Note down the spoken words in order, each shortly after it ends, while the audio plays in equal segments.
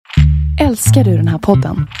Älskar du den här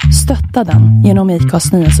podden? Stötta den genom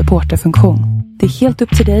IKAs nya supporterfunktion. Det är helt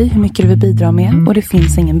upp till dig hur mycket du vill bidra med och det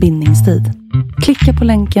finns ingen bindningstid. Klicka på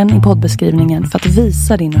länken i poddbeskrivningen för att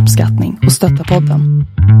visa din uppskattning och stötta podden.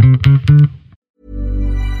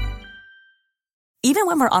 Even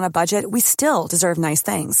when we're on a budget, we still deserve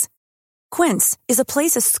nice things. Quince is a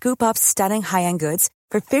place to scoop up stunning high-end goods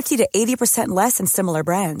for 50 to 80% less than similar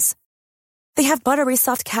brands. They have buttery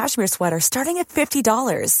soft cashmere sweaters starting at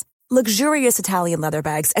 $50, luxurious Italian leather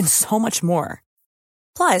bags, and so much more.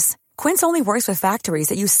 Plus, Quince only works with factories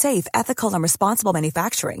that use safe, ethical, and responsible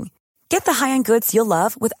manufacturing. Get the high-end goods you'll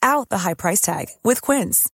love without the high price tag with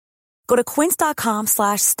Quince. Go to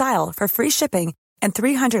quince.com/style for free shipping and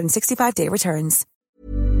 365-day returns.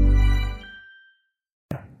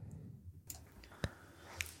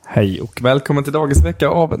 Hej och välkommen till dagens vecka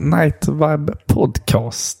av Night Vibe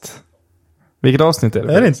Podcast. Vilket avsnitt är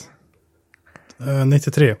det? Är det inte?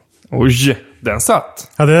 93. Oj, den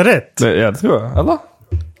satt. Hade jag rätt? Det tror jag, eller?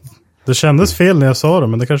 Det kändes fel när jag sa det,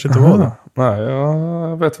 men det kanske inte var det. Nej,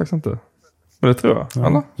 jag vet faktiskt inte. Men det tror jag,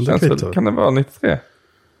 ja, eller? Kan det vara 93?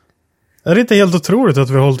 Är det inte helt otroligt att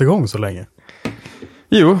vi har hållit igång så länge?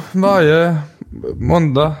 Jo, varje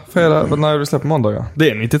måndag, fredag, när vi släpper måndagar. Det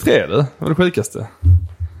är 93, det var det sjukaste.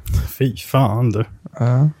 Fy fan du.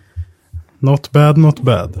 Not bad, not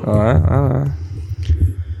bad. Nej.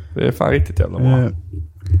 Det är fan riktigt jävla bra.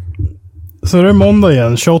 Så är det måndag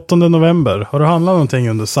igen, 28 november. Har du handlat någonting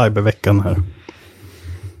under cyberveckan här?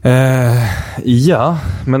 Ja,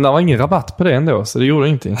 men det var ingen rabatt på det ändå, så det gjorde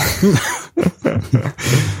ingenting.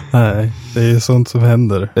 Nej, det är ju sånt som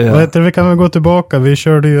händer. Ja. Vad heter det, vi kan väl gå tillbaka. Vi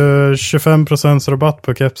körde ju 25% rabatt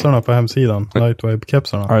på kepsarna på hemsidan.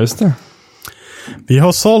 Lightwave-kepsarna. Ja, just det. Vi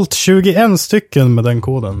har sålt 21 stycken med den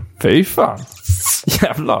koden. Fy fan.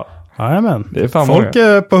 Jävlar. Jajamän. Det är fan folk många.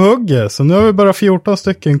 Är på hugget. Så nu har vi bara 14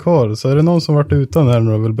 stycken kvar. Så är det någon som varit utan här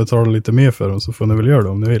och vill betala lite mer för dem, så får ni väl göra det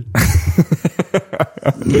om ni vill.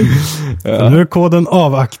 Ja. Nu är koden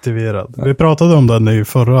avaktiverad. Vi pratade om den i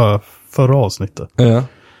förra avsnittet. Ja.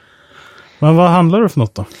 Men vad handlar det för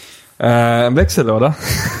något då? En växellåda.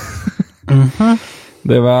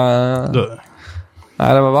 Det var...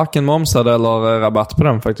 Nej, det var varken momsad eller rabatt på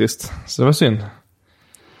den faktiskt. Så det var synd.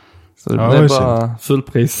 Så det blev bara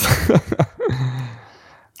fullpris.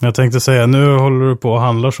 Jag tänkte säga, nu håller du på att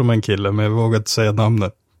handla som en kille, men jag vågar inte säga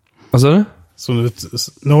namnet. Vad sa du? Så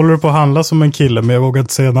nu håller du på att handla som en kille, men jag vågar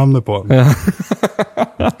inte säga namnet på honom.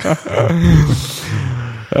 Ja.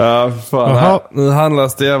 Ja, fan. Nu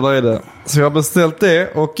handlas det jävla i det. Så jag har beställt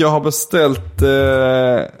det, och jag har beställt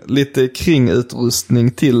lite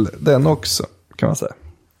kringutrustning till den också, kan man säga.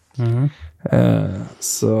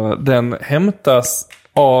 Så den hämtas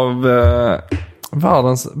av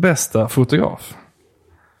världens bästa fotograf.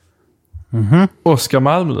 Oskar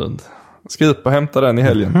Malmlund. Ska upp och hämta den i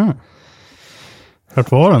helgen.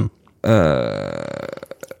 Vart var den?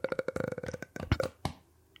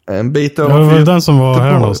 En bit över Göteborg. Det var den som var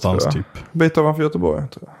här någonstans typ. Bit ovanför Göteborg,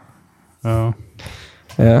 tror jag. Ja.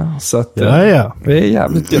 Ja, så att ja. Det är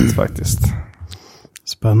jävligt gött faktiskt.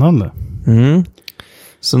 Spännande.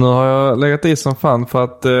 Så nu har jag legat i som fan för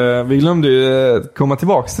att vi glömde ju komma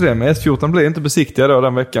tillbaka till det. Men S14 blev inte besiktiga då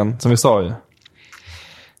den veckan, som vi sa ju.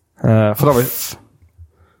 För då var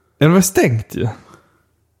det var stängt ju. Det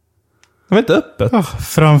var inte öppet.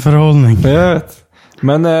 Framförhållning. Jag vet.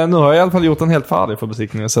 Men nu har jag i alla fall gjort den helt färdig för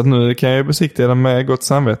besiktningen. Så att nu kan jag besiktiga den med gott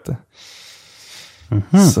samvete.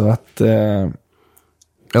 Så att...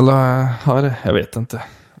 eller har jag det? Jag vet inte.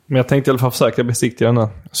 Men jag tänkte i alla fall försöka besiktiga den nu.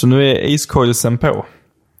 Så nu är iscoilsen på.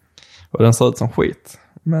 Och den ser ut som skit.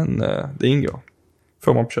 Men det ingår.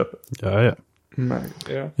 Får man på köpet. Ja. Men,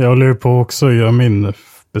 ja. Jag håller ju på också att göra min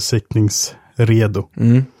besiktningsredo.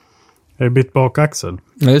 Jag har bytt bakaxel.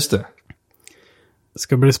 Ja, just det. Det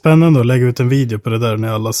ska bli spännande att lägga ut en video på det där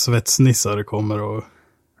när alla svetsnissar kommer och...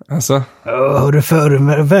 Alltså? Har du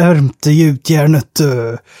värmt gjutjärnet?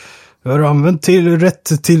 Har du använt till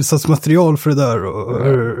rätt tillsatsmaterial för det där?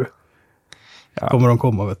 Och, ja. Kommer de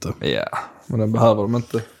komma, vet du? Ja, men den behöver de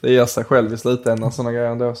inte. Det ger sig själv i slutändan, sådana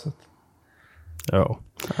grejer ändå. Så. Ja.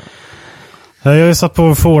 Jag har ju satt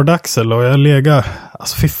på Ford-axel och jag lägger...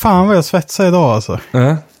 Alltså fy fan vad jag svetsade idag alltså.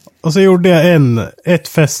 Och så gjorde jag ett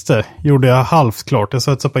fäste. Gjorde jag halvt klart. Jag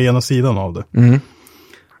svetsade på ena sidan av det.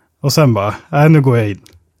 Och sen bara, nu går jag in.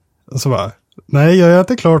 Och så bara, nej, gör jag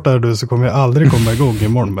inte klart där du så kommer jag aldrig komma igång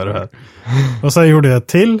imorgon med det här. Och sen gjorde jag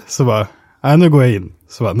till, så bara, nu går jag in.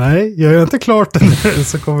 Så bara, nej, gör jag inte klart den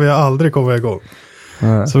så kommer jag aldrig komma igång.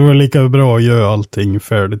 Så det var lika bra att göra allting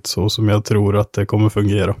färdigt så som jag tror att det kommer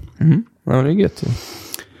fungera. Ja, det är gött.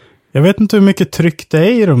 Jag vet inte hur mycket tryck det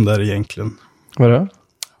är i de där egentligen. Vadå?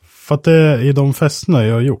 För att det är i de fästena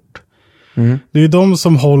jag har gjort. Det är ju de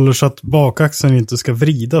som håller så att bakaxeln inte ska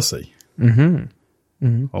vrida sig.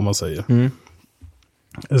 Om man säger.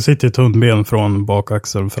 Jag sitter ett hundben från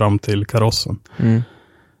bakaxeln fram till karossen.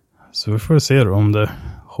 Så vi får se då om det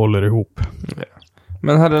håller ihop. Ja.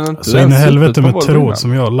 Men hade den inte så in i helvete med tråd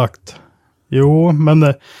som jag har lagt. Jo,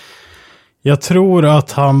 men jag tror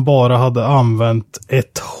att han bara hade använt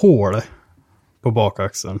ett hål på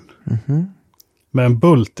bakaxeln. Med en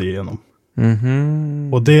bult igenom.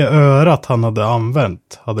 Och det örat han hade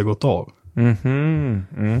använt hade gått av.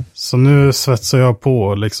 Så nu svetsar jag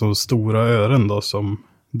på liksom stora ören då som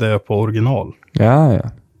det är på original. Ja.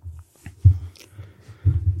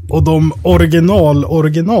 Och de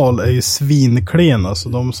original är ju svinklena. Så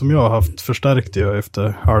de som jag har haft förstärkte jag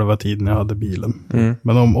efter halva tiden jag hade bilen.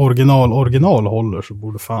 Men om original håller så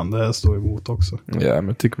borde fan det här stå emot också. Ja,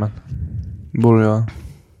 men tycker man. Borde jag.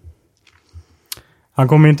 Han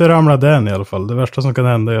kommer inte ramla den i alla fall. Det värsta som kan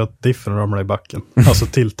hända är att diffen ramlar i backen. Alltså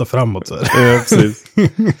tilta framåt så här. Ja, precis.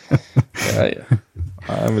 Ja.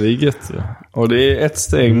 Ja, men det är gött. Ja. Och det är ett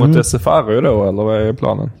steg mot SFR då, eller vad är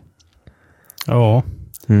planen? Ja.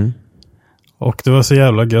 Och det var så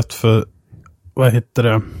jävla gött för, vad heter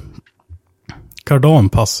det? Kardan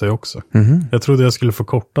passar ju också. Jag trodde jag skulle få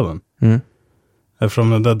korta den. Eftersom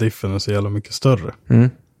den där diffen är så jävla mycket större.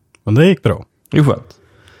 Men det gick bra. Det är skönt.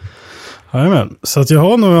 Jajamän. Så att jag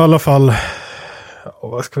har nog i alla fall,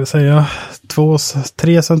 vad ska vi säga,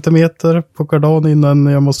 2-3 centimeter på kardan innan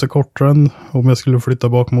jag måste korta den om jag skulle flytta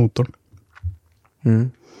bak motorn.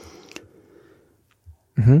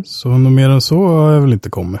 Så något mer än så har jag väl inte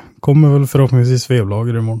kommit. Kommer väl förhoppningsvis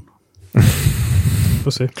vevlager imorgon.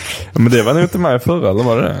 Får se. Ja, men det var nog inte med förra, eller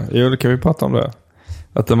var det? Jo, det kan vi prata om det.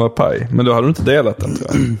 Att den var paj. Men då hade du inte delat den, tror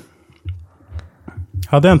jag.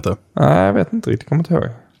 Hade jag inte? Nej, jag vet inte riktigt. Kommer inte ihåg.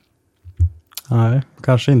 Nej,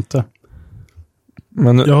 kanske inte.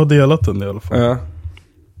 Men jag har delat den i alla fall. Ja.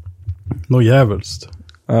 Nå jävulst.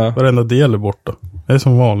 Ja. Varenda del är borta. Det är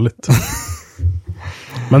som vanligt.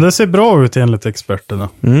 Men det ser bra ut enligt experterna.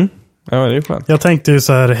 Ja, det är skönt. Jag tänkte ju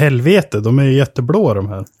så här, helvete, de är ju jätteblå de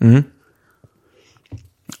här.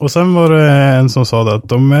 Och sen var det en som sa det att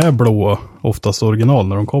de är blåa oftast original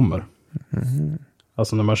när de kommer.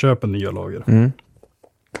 Alltså när man köper nya lager.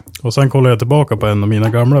 Och sen kollar jag tillbaka på en av mina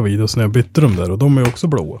gamla videos när jag bytte dem där och de är också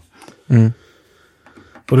blåa.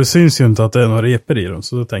 Och det syns ju inte att det är några repor i dem,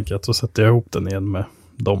 så då tänker jag att så sätter jag ihop den igen med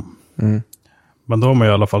dem. Men då har man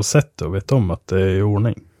i alla fall sett det och vet om att det är i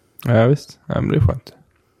ordning. Ja visst, ja, men det är skönt.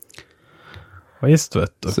 Ja, visst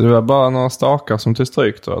vet du. Så det var bara några stakar som till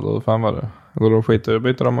stryk då, eller fan var det? Eller då skiter jag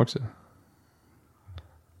byta dem också?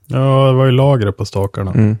 Ja, det var ju lagret på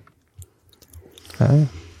stakarna. Ja.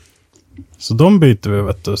 Så de byter vi,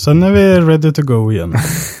 vet du. Sen är vi ready to go igen.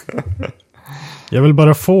 Jag vill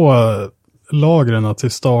bara få lagren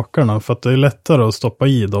till stakarna för att det är lättare att stoppa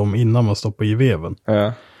i dem innan man stoppar i veven.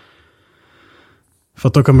 Ja. För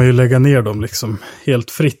att då kan man ju lägga ner dem liksom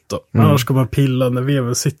helt fritt då. Annars ska man pilla när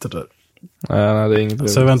veven sitter där. Ja, nej, det är inget.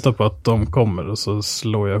 Så jag väntar på att de kommer och så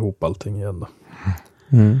slår jag ihop allting igen då.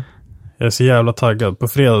 Jag är så jävla taggad. På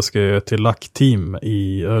fredag ska jag till lackteam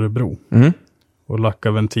i Örebro. Och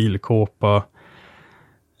lacka ventilkåpa.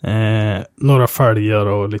 Några fälgar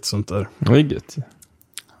och lite sånt där. Rygget.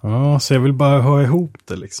 Ja, så jag vill bara ha ihop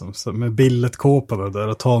det liksom. Så med bildetkåparna där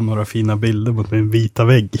och ta några fina bilder mot min vita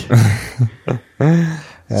vägg.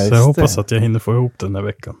 Ja, så jag hoppas att jag hinner få ihop den här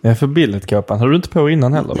veckan. Ja, för bildetkåpan. Har du inte på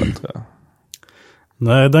innan heller, väl, tror jag?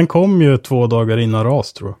 Nej, den kom ju 2 dagar innan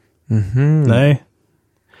ras, tror jag. Nej.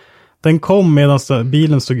 Den kom medan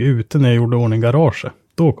bilen stod ute när jag gjorde ordning garaget.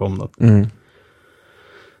 Då kom den.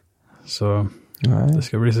 Så det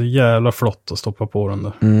ska bli så jävla flott att stoppa på den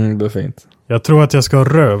där. Det är fint. Jag tror att jag ska ha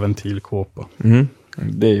röventilkåpa.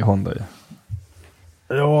 Det är ju Honda, ja.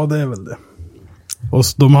 Ja, det är väl det. Och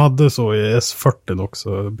de hade så i S40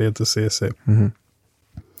 också, BTCC.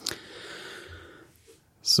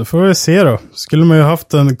 Så får vi se då. Skulle man ju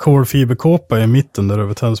haft en kolfiberkåpa i mitten där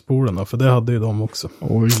över tändspolarna, för det hade ju de också.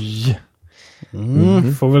 Oj.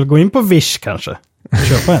 Får väl gå in på Wish kanske.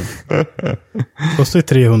 Köpa en. Kostar ju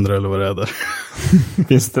 300 eller vad det är där.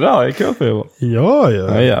 Finns det där i kolfiber? Ja.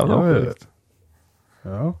 Ja, jävlar.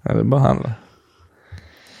 Ja. Ja, det är bara handla.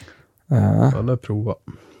 Ja. Eller prova.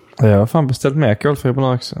 Jag har fan beställt mer kolfiber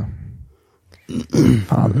nu också.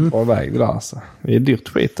 Fan, vad väg det där alltså. Det är dyrt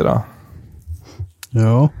skit det där.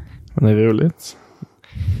 Ja. Men det är roligt.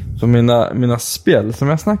 Så mina spel som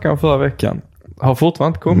jag snackade om förra veckan har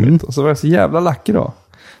fortfarande inte kommit. Och så var jag så jävla lack idag.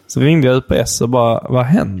 Så ringde jag UPS och bara, vad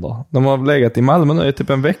händer? De har legat i Malmö nu i typ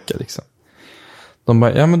en vecka liksom. De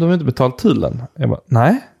bara, ja men de har inte betalt tullen. Jag bara,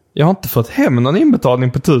 nej. jag har inte fått hem någon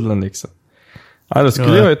inbetalning på tullen liksom. Ja, då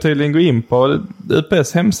skulle jag ju tydligen gå in på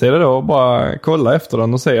UPS hemsida då och bara kolla efter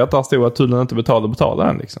den och säga att där stod att tullen inte betalar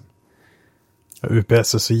den liksom.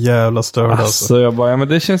 UPS är så jävla störd alltså. Jag bara, ja men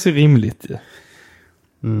det känns ju rimligt ju.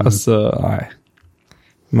 Alltså, nej.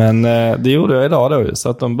 Men det gjorde jag idag då ju, så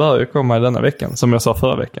att de börjar ju komma i denna veckan, som jag sa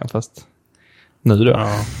förra veckan, fast nu då.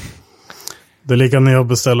 Ja. Det är lika när jag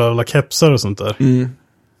beställer alla kepsar och sånt där.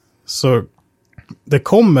 Så det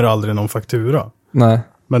kommer aldrig någon faktura. Nej.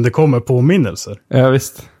 Men det kommer påminnelser. Ja,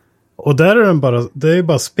 visst. Och där är det är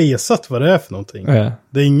bara spesat vad det är för någonting. Ja.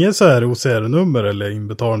 Det är ingen så här OCR-nummer eller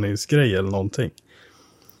inbetalningsgrej eller någonting.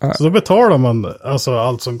 Ja. Så då betalar man alltså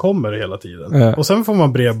allt som kommer hela tiden. Ja. Och sen får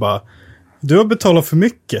man brev bara, du har betalat för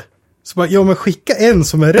mycket. Så bara, ja men skicka en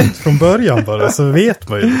som är rätt från början bara, så vet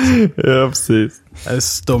man ju liksom. Ja,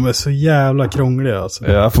 precis. De är så jävla krångliga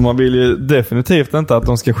alltså. Ja, för man vill ju definitivt inte att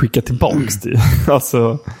de ska skicka tillbaks till.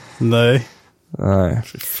 Alltså. Nej,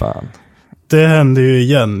 fy fan. Det hände ju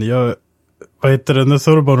igen. När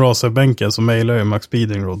Turbo rasade i bänken så mejlade jag Max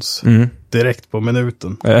Speeding Rods direkt på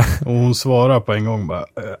minuten. Och hon svarade på en gång bara,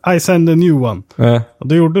 I send a new one. Och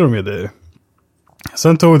då gjorde de ju det.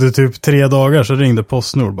 Sen tog det typ 3 dagar så ringde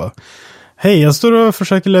Postnord bara, hej, jag står och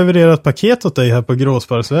försöker leverera ett paket åt dig här på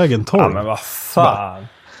Gråsparksvägen 12. Ja, men vad fan.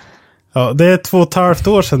 Ja, det är 2,5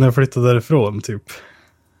 år sedan jag flyttade därifrån typ.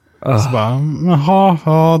 Så bara,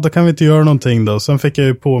 jaha, då kan vi inte göra någonting då. Sen fick jag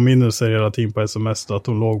ju påminnelser hela tiden på sms då, att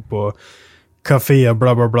hon låg på café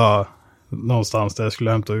bla bla bla någonstans där jag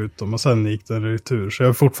skulle hämta ut dem. Och sen gick den retur. Så jag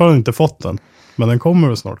har fortfarande inte fått den. Men den kommer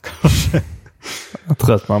väl snart kanske. Jag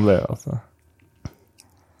tror att man blir alltså.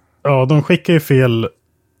 Ja, de skickar ju fel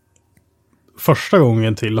första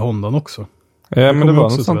gången till Hondan också. Ja, men det var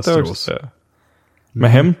något sånt där också.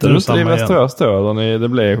 Men hämtade du inte i Västerås då? Eller det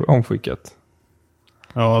blev omskickat?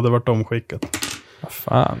 Ja, det vart omskickat. Vad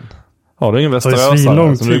fan? Har du ingen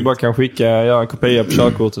Västeråsare som du bara kan göra en kopia på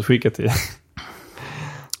körkortet och skicka till?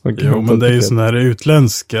 Jo, men det är ju sån här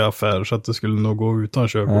utländska affär så att det skulle nog gå utan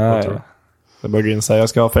körkort. Ja. Det bara gå in och säga jag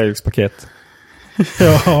ska ha Felix paket.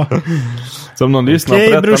 Ja. Så om någon lyssnar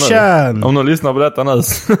på detta nu. Om någon lyssnar på detta nu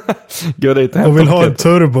gå dit och vill ha en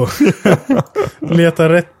turbo. Leta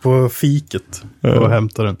rätt på fiket och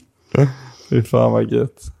hämta den. Fy fan vad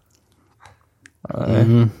gött.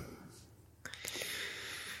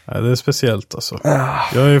 Ja, det är speciellt alltså.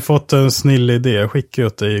 Jag har ju fått en snill idé. Jag skickade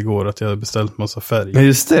åt dig igår att jag hade beställt massa färg. Ja,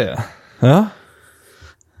 just det. Ja.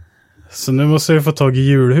 Så nu måste jag få tag i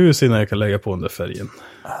julhus innan jag kan lägga på den där färgen.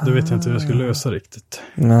 Det vet jag inte hur jag ska lösa riktigt.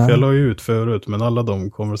 För jag la ju ut förut, men alla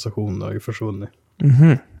de konversationerna har ju försvunnit.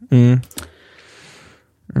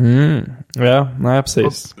 Ja, nej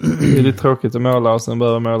precis. Det är lite tråkigt att måla och sen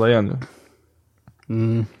börja måla igen.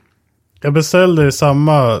 Jag beställde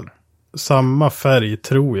samma färg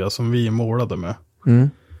tror jag som vi målade med.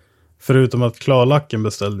 Förutom att klarlacken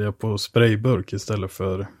beställde jag på sprayburk istället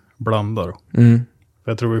för blandar.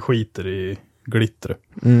 För jag tror vi skiter i glitter.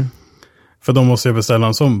 För då måste jag beställa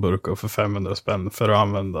en sån burk för 500 spänn för att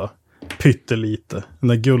använda pyttelite. Den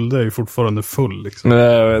där guld är ju fortfarande full liksom. Nej,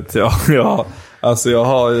 jag vet. Ja. Alltså jag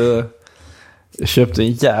har ju köpt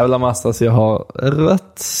en jävla massa. Så jag har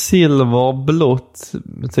rött, silver, blått.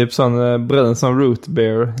 Typ sån brun som root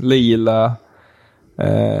beer, lila.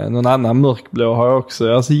 Någon annan mörkblå har jag också.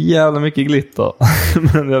 Jag har så jävla mycket glitter.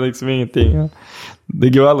 Men det är liksom ingenting. Det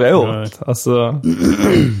går aldrig åt. Alltså...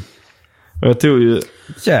 Jag tog ju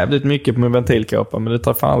jävligt mycket på min ventilkåpa, men det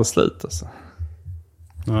tar fan aldrig slut alltså.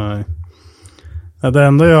 Nej. Det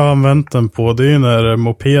enda jag har använt den på, det är ju den där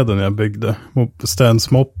mopeden jag byggde.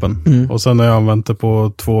 Stänsmoppen. Och sen har jag använt det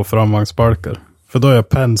på 2 framvagnsbalkar. För då har jag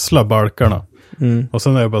penslat balkarna. Och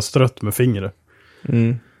sen har jag bara strött med fingret.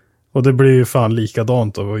 Och det blir ju fan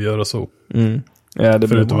likadant av att göra så. Ja, det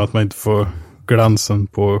förutom att man inte får glansen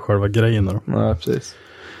på själva grejerna. Nej, precis.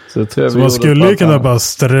 Så man skulle ju kunna bara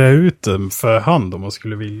strö ut den för hand om man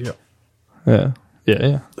skulle vilja. Ja.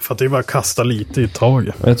 För att det är bara att kasta lite i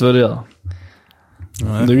taget. Vet du vad du gör?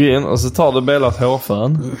 Nej. Du går in och så tar du Bellas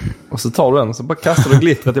hårfön. Och så tar du den och så bara kastar du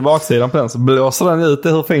glittret i baksidan på den. Så blåser den ut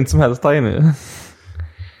det hur fint som helst där inne.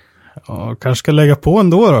 Ja, kanske ska lägga på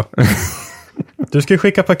ändå då. Du ska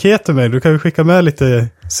skicka paket till mig. Du kan ju skicka med lite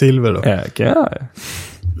silver då. Ja, kan jag.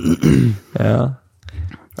 Ja.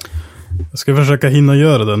 Jag ska försöka hinna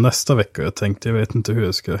göra det nästa vecka. Jag vet inte hur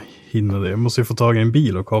jag ska hinna det. Jag måste ju få tag i en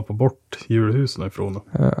bil och kapa bort julhusen ifrån dem.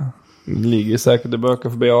 Ja. Det ligger säkert, det bökar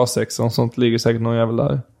förbi A6 och sånt ligger säkert någon jävla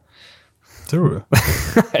där. Tror du?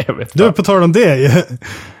 Jag vet du, på tal om det.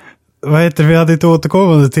 Vad heter det? Vi hade ett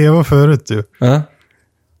återkommande tema förut ju.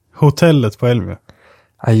 Hotellet på Elmia.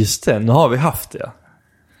 Ja, just det. Nu har vi haft det.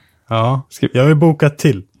 Ja, jag har ju bokat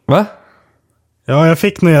till. Va? Ja, jag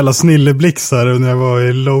fick några jävla snilleblixtar när jag var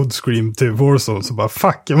i loadscreen till Warzone. Så bara,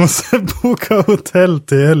 fuck, jag måste boka hotell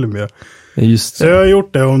till Elmia. Just det. Så jag har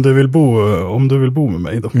gjort det om du vill bo med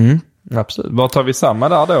mig då. Absolut. Vad tar vi samma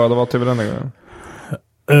där då? Eller vad tar vi denna gången?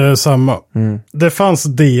 Samma. Det fanns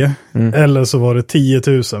det. Eller så var det 10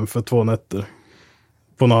 000 för 2 nätter.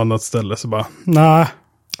 På något annat ställe. Så bara, nej.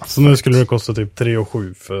 Så nu skulle det kosta typ 3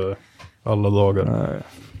 700 för alla dagar.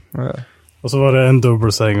 Nej. Och så var det en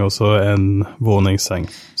dubbelsäng och så en våningssäng.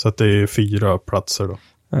 Så att det är 4 platser då.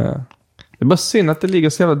 Ja. Det är bara synd att det ligger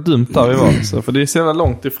så jävla dumt där i Vasa. För det är så jävla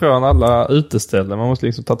långt ifrån alla uteställen. Man måste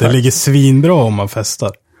liksom ta taxi. Det ligger svinbra om man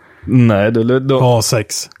festar. Nej, då...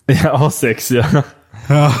 A6. Ja, A6, ja.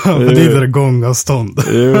 Ja, för det är det gångavstånd.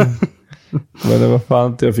 Jo. Men det var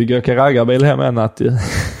fan inte. Jag fick åka raggarbil hem en natt ju.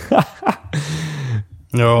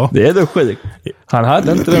 Ja. Det är då sjukt. Han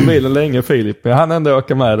hade inte den bilen länge, Filip. Men han ändå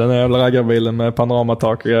åka med den jävla raggarbilen med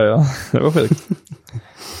panoramatak och grejer. Det var sjukt.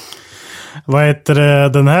 Vad heter det?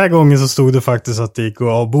 Den här gången så stod det faktiskt att det gick att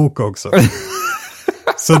avboka också.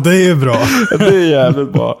 Så det är ju bra. Det är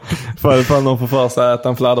jävligt bra. För någon får för sig att äta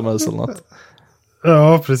en fladdermus eller något.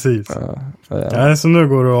 Ja, precis. Ja. Nej, så nu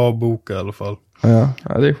går det att avboka i alla fall. Ja,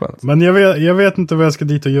 det är skönt. Men jag vet inte vad jag ska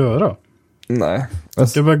dit och göra. Nej.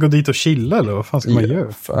 Ska jag bara gå dit och chilla eller vad fan ska man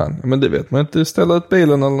göra? Fan. Men det vet man inte. Ställa ut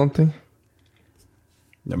bilen eller någonting.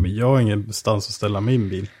 Ja, men jag har ingenstans att ställa min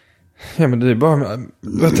bil. Ja, men det är bara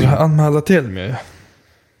anmäla till mig.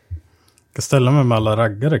 Ska ställa mig med alla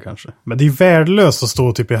raggare kanske. Men det är värdelöst att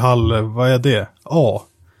stå typ i hall, vad är det? A.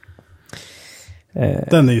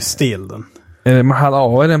 Den är ju stel den. Men hall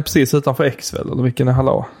A, är den precis utanför X väl? Eller vilken är hall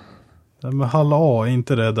A? Ja, men hall A, är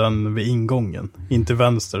inte det den vid ingången? Inte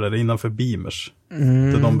vänster, där innanför Beamers.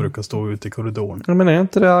 Där de brukar stå ute i korridoren. Men är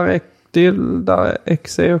inte där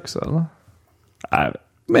X är också, eller? Nej,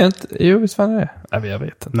 men inte. Jo, visst fan är det. Nej, jag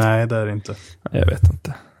vet inte. Nej, det är det inte. Jag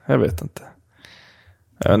vet inte.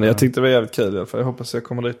 Jag tyckte det var jävligt kul i alla fall. Jag hoppas jag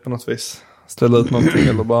kommer dit på något vis. Ställa ut någonting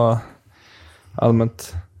eller bara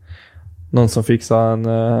allmänt någon som fixar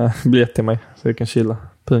en biljett till mig så jag kan chilla.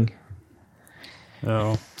 Pung.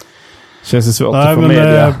 Ja. Känns det svårt att få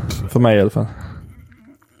media för mig i alla fall.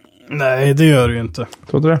 Nej, det gör det ju inte.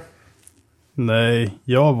 Tror du det? Nej,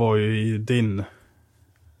 jag var ju i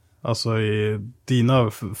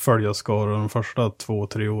dina följarskaror de första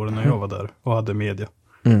 2-3 åren när jag var där och hade media.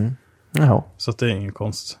 Jaha. Så att det är ingen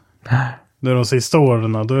konst. Nu de sista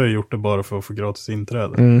åren då har jag gjort det bara för att få gratis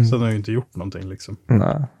inträde. Sen har jag ju inte gjort någonting liksom.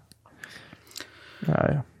 Nej.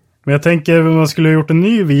 Men jag tänker att man skulle ha gjort en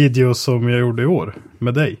ny video som jag gjorde i år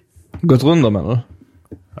med dig. Gått runda med eller?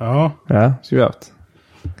 Ja. Ja, ska vi haft.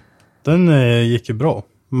 Den gick ju bra.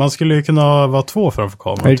 Man skulle ju kunna vara 2 framför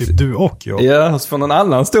kameran. Typ du och jag. Ja, så får någon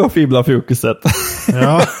annan stå och fibbla fokuset.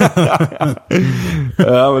 Ja.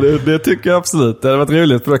 Ja, men det tycker jag absolut. Det hade varit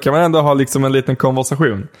roligt, för då kan man ändå ha liksom en liten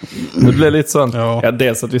konversation. Det blev lite sånt. Ja,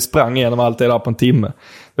 dels att vi sprang igenom allt det där på en timme.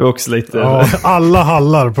 Det var också lite... Ja, alla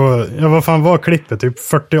hallar på... Ja, vad fan var klippet? Typ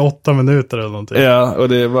 48 minuter eller någonting. Ja, och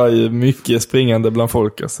det var ju mycket springande bland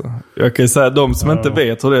folk alltså. Jag kan ju säga, de som inte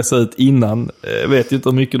vet hur det ser ut innan vet ju inte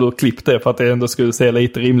hur mycket du har klippt det för att det ändå skulle se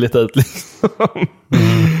lite rimligt ut liksom.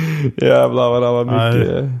 Jävlar vad det var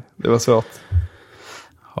mycket... Nej. Det var svårt.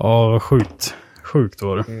 Ja, sjukt. Sjukt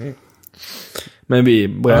var det. Men vi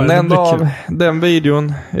brände ändå av den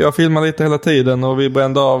videon. Jag filmar lite hela tiden och vi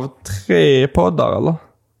brände av 3 poddar, eller?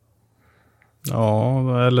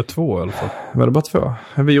 Ja, eller 2 i alla fall. Var det bara 2?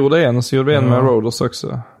 Vi gjorde en och så gjorde vi en med Roaders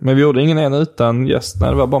också. Men vi gjorde ingen en utan gäst. Nej,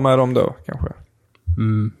 det var bara med dem då, kanske.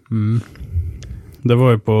 Det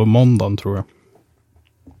var ju på måndagen, tror jag.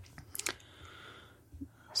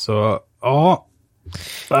 Så, ja.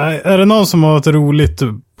 Nej, är det någon som har ett roligt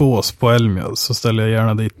bås på Elmia så ställer jag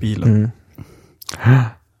gärna dit bilen.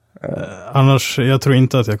 Annars, jag tror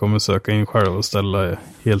inte att jag kommer söka in själv och ställa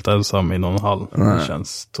helt ensam i någon hall. Det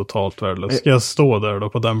känns totalt värdelöst. Ska jag stå där då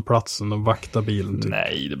på den platsen och vakta bilen? Typ?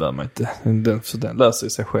 Nej, det behöver man inte. Den löser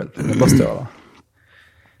sig själv. Den bara står där.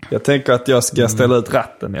 Jag tänker att jag ska ställa ut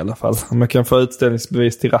ratten i alla fall. Om jag kan få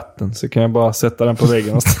utställningsbevis till ratten så kan jag bara sätta den på väggen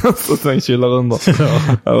någonstans och sen kyla under.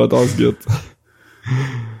 Det var ett asgott.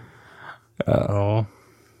 Ja.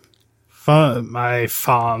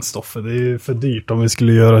 Fan Stoffe, det är ju för dyrt om vi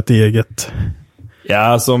skulle göra ett eget. Ja,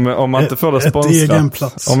 alltså om man inte får det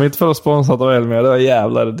sponsrat. Om vi inte får det sponsrat av Elmia, det är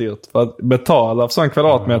jävla dyrt. För att betala för sån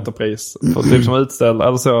kvadratmeterpris för typ som utställare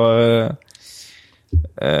eller så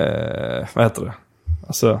vad heter det?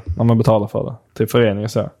 Alltså när man betalar för det till förening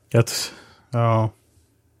och så. Ja.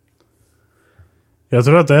 Jag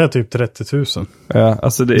tror att det är typ 30 000. Ja,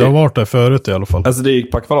 alltså det har varit där förut i alla fall. Alltså det är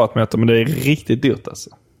per kvadratmeter, men det är riktigt dyrt alltså.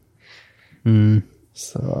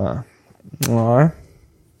 Så, nej.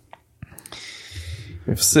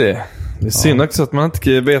 Vi får se. Det är synd också att man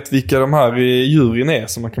inte vet vilka de här i juryn är,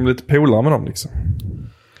 så man kan bli lite polare med dem liksom.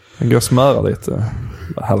 Man går och smöra lite.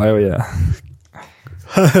 Hallå, ja.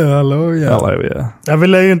 Hallå, ja. Hallå, ja. Jag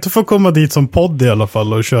vill ju inte få komma dit som podd i alla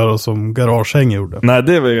fall och köra som Garagehäng gjorde. Nej,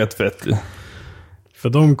 det var ju rätt fett ju. För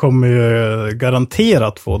de kommer ju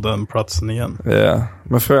garanterat få den platsen igen. Ja,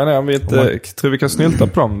 men frågan är om vi inte tror vi kan snylta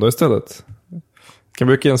på dem då istället. Kan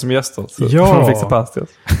vi åka in som gäster så kan de fixa pass till oss.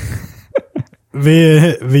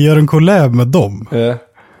 Vi gör en collab med dem. Ja.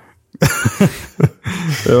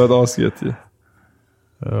 Det var ett asgött ju.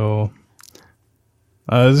 Ja.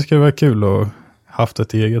 Det ska vara kul att haft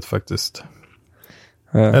ett eget faktiskt.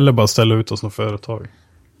 Ja. Eller bara ställa ut oss något företag.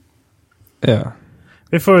 Ja.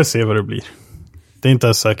 Vi får se vad det blir. Det är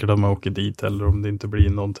inte säkert att man åker dit eller om det inte blir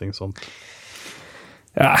någonting sånt.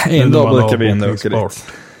 Ja, en dag brukar vi ändå åka dit.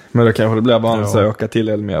 Men då kanske det blir bara att åka till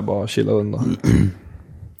Elmia bara chilla under.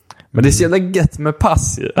 Men det är så jävla gött med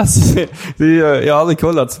pass ju. Alltså, jag har aldrig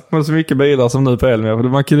kollat på så mycket bilar som nu på Elmia. För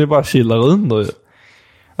man kunde ju bara chilla under ju.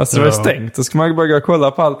 Alltså det var stängt. Då ska man bara gå och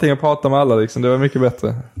kolla på allting och prata med alla liksom. Det var mycket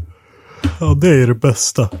bättre. Ja, det är det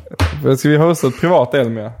bästa. För ska vi hosta ett privat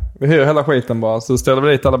Elmia? Vi hyr hela skiten bara. Så ställer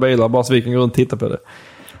vi dit alla bilar bara så vi kan gå runt och titta på det.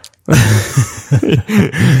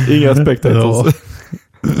 Inga spectators.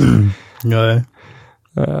 Nej.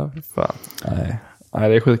 Ja, fan. Nej,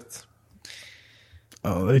 det är sjukt. Ja,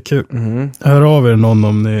 det är kul. Hör av er någon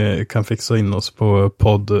om ni kan fixa in oss på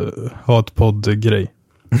ha ett poddgrej.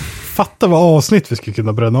 Fatta vad avsnitt vi skulle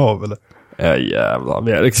kunna bränna av, eller? Ja, jävlar.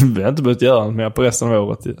 Vi har inte behövt göra något mer på resten av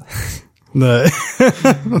året. Nej.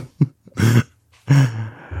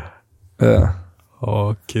 Ja.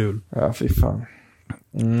 Ja, kul. Ja, fy fan.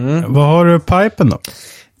 Vad har du i pipen då?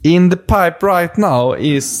 In the pipe right now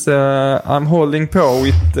is I'm holding på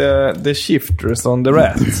with the shifters on the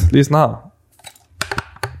rat. Lyssna här.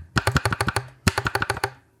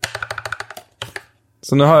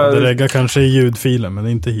 Så nu har jag... Det lägger kanske i ljudfilen, men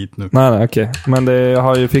inte hit nu. Nej, okej. Men jag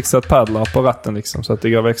har ju fixat paddlar på ratten liksom, så att det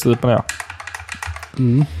går att växla upp och ner.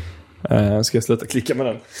 Ska jag sluta klicka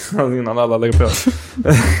med den innan alla lägger på.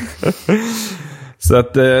 Så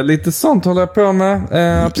att lite sånt håller jag på med.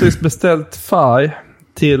 Jag har precis beställt färg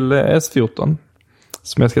till S14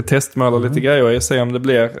 som jag ska testmåla lite grejer och se om det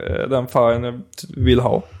blir den färgen jag vill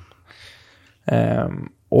ha.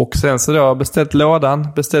 Och sen så då har jag beställt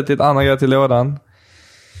lite andra grejer till lådan.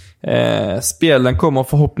 Spelen kommer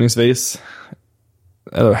förhoppningsvis,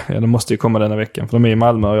 eller det måste ju komma denna veckan för de är i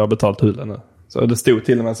Malmö och jag har betalt hullen nu. Så det stod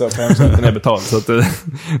till och med så på hemsidan att den är betald, så att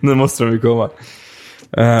nu måste de ju komma.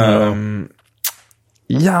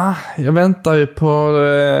 Ja, jag väntar ju på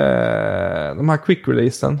de här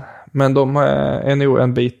quick-releasen. Men de är nog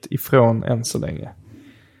en bit ifrån än så länge.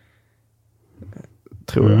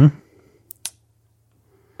 Tror jag.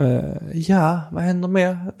 Ja, vad händer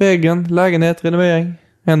mer? Väggen, lägenhet, renovering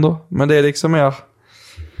händer. Men det är liksom mer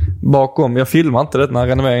bakom. Jag filmar inte den här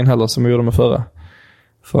renoveringen heller som jag gjorde med förra.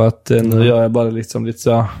 För att nu gör jag bara liksom lite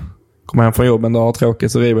så. Kommer hem från jobben och har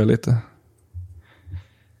tråkigt så river jag lite.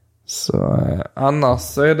 Så annars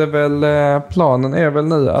så är det väl planen är väl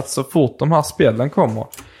nu att så fort de här spelen kommer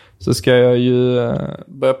så ska jag ju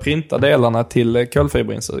börja printa delarna till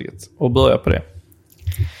kolfiberinsuget och börja på det.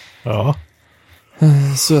 Ja.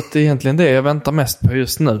 Så att det är egentligen det jag väntar mest på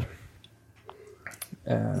just nu.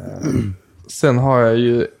 Sen har jag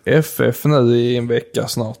ju FF nu i en vecka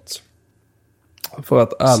snart. För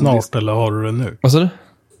att snart eller har du det nu? Vad sa du?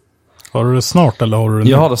 Har du det snart eller har du det nu?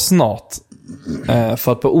 Jag har det snart.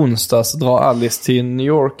 För att på onsdags drar Alice till New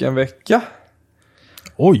York en vecka.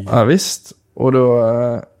 Oj. Ja visst. Och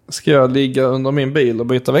då ska jag ligga under min bil och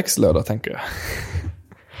byta växellåda, tänker jag.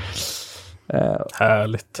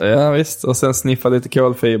 Härligt. Ja visst. Och sen sniffa lite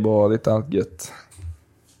kolfiber och lite annat gött.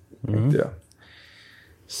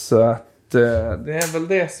 Så att det är väl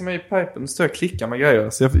det som är i pipen. Så jag klickar med grejer.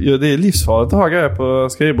 Så det är livsfarligt att ha grejer på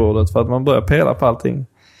skrivbordet för att man börjar pela på allting.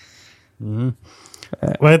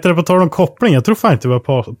 Vad heter det på tal om koppling? Jag tror fan inte vi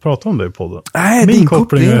har pratat om det i podden. Nej, min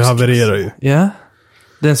koppling havererar ju. Ja.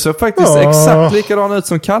 Den såg faktiskt exakt likadan ut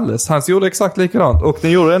som Kalles. Han gjorde exakt likadant. Och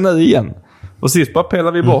den gjorde den nu igen. Och sist bara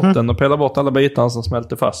pelade vi bort den och pelade bort alla bitar som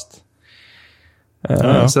smälte fast.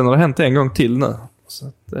 Sen har det hänt en gång till nu. Så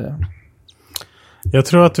att, jag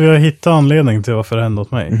tror att vi har hittat anledning till varför det hände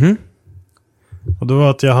åt mig. Och det var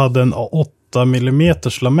att jag hade en 8 mm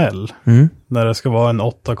lamell. När det ska vara en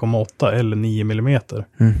 8,8 eller 9 mm.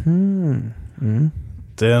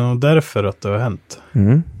 Det är nog därför att det har hänt.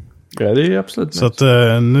 Ja, det är absolut. Så att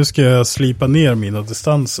nu ska jag slipa ner mina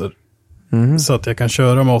distanser. Så att jag kan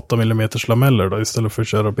köra med 8 mm lameller då, istället för att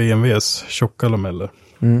köra BMWs tjocka lameller.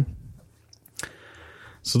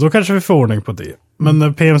 Så då kanske vi får ordning på det.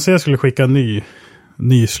 Men PMC skulle skicka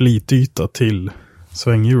ny slityta till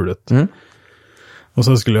svänghjulet. Och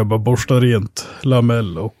sen skulle jag bara borsta rent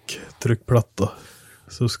lamell och tryckplatta.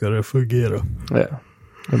 Så ska det fungera. Ja,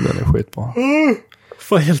 det blir det skitbra.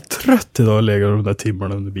 Jag var helt trött idag att lägga de där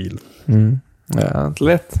timmarna under bilen. Ja, inte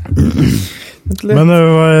lätt. Men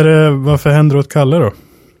varför händer det åt Kalle då?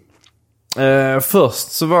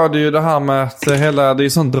 Först så var det ju det här med att det är ju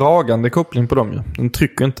sån dragande koppling på dem ju. Den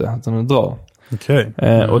trycker inte, utan den drar. Okej.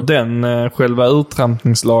 Och den själva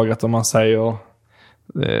uttrampningslagret, om man säger,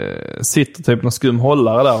 sitter typ någon skum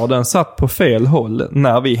hållare där. Och den satt på fel håll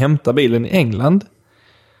när vi hämtade bilen i England.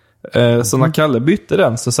 Så när Kalle bytte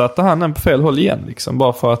den så satte han den på fel håll igen liksom.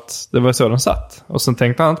 Bara för att det var så den satt. Och sen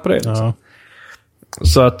tänkte han inte på det liksom. Ja.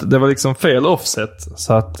 Så att det var liksom fel offset.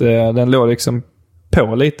 Så att den låg liksom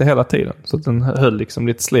på lite hela tiden. Så att den höll liksom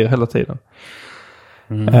lite slir hela tiden.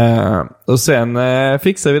 Och sen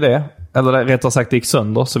fixade vi det. Eller rättare sagt det gick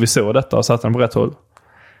sönder. Så vi såg detta och satte den på rätt håll.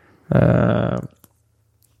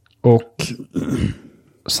 Och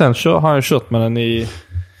sen har jag kört med den i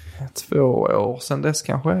 2 år. Sen dess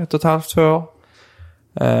kanske 1,5-2 år.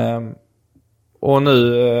 Och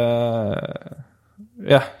nu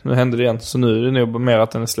nu händer det igen. Så nu är det nog mer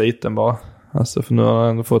att den är sliten bara. Alltså för nu har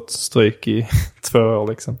den fått stryk i 2 år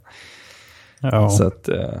liksom. Ja. Så att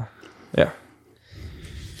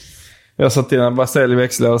jag sa till den, bara sälj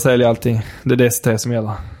växlar och sälj allting. Det är DCT som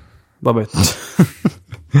gäller. Bara byt.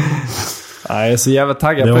 Nej, jag är så jävla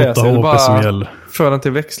taggad på det. Så jag bara få den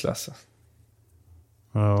till växla alltså.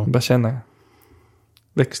 Ja. Bara känna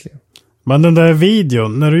växlingen. Men den där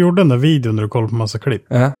videon, när du gjorde den där videon när du kollade på massa klipp.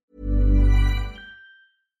 Ja.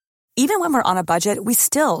 Even when we're on a budget, we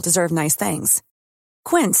still deserve nice things.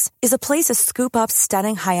 Quince is a place to scoop up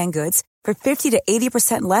stunning high-end goods for 50 to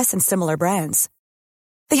 80% less than similar brands.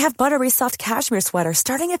 They have buttery soft cashmere sweaters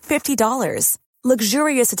starting at $50,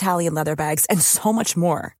 luxurious Italian leather bags, and so much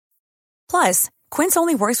more. Plus, Quince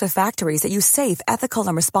only works with factories that use safe, ethical,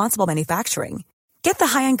 and responsible manufacturing. Get the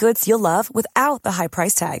high-end goods you'll love without the high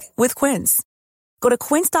price tag with Quince. Go to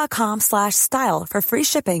quince.com/style for free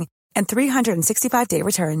shipping and 365-day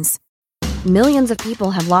returns. Millions of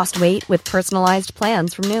people have lost weight with personalized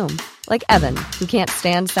plans from Noom. Like Evan, who can't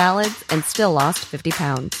stand salads and still lost 50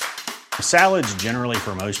 pounds. Salads generally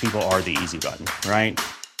for most people are the easy button, right?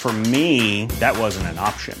 For me, that wasn't an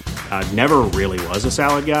option. I never really was a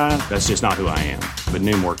salad guy. That's just not who I am. But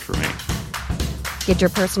Noom worked for me. Get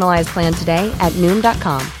your personalized plan today at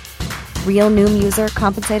Noom.com. Real Noom user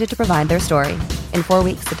compensated to provide their story. In 4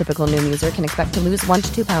 weeks, the typical Noom user can expect to lose 1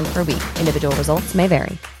 to 2 pounds per week. Individual results may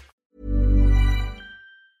vary.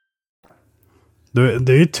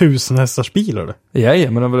 Det är ju 1000 hästars bilar det.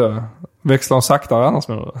 Ja, men det växlar de saktare annars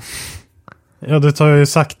med det. Ja, det tar ju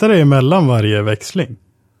saktare emellan varje växling.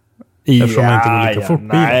 Eftersom man inte går lika fort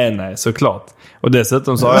bilen. Nej, såklart. Och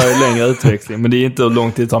dessutom så har jag längre utväxling. Men det är inte hur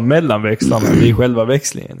lång tid det tar mellan växlarna. Det är själva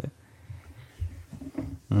växlingen.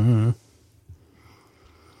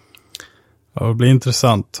 Ja, det blir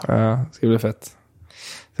intressant. Ja, det ska bli fett.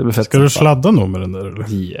 Ska du sladda nog med den där eller?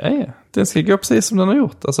 Ja. Den ska gå precis som den har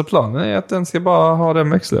gjort. Alltså planen är att den ska bara ha den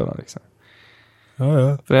växellådan liksom.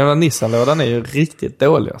 Ja. För den jävla Nissan-lådan är ju riktigt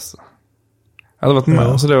dålig alltså. Jag hade varit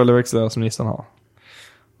med så dålig växellåda som Nissan har.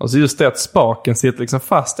 Och så just det att spaken sitter liksom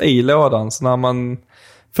fast i lådan. Så när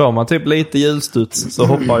får man typ lite hjulstuds så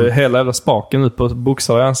hoppar ju hela spaken ut på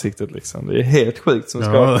boxar i ansiktet liksom. Det är helt sjukt som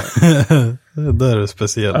skapar. Det där är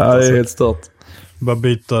speciellt. Ja, det är helt stört. Bara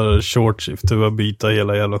byta short shift, bara byta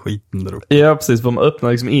hela jävla skiten där uppe. Ja, precis. För man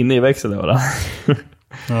öppnar liksom in i växellådan.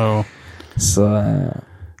 Ja. Så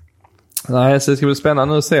det ska bli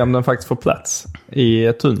spännande att se om den faktiskt får plats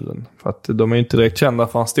i tunneln. För att de är ju inte direkt kända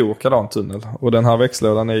för en stor kardantunnel. Och den här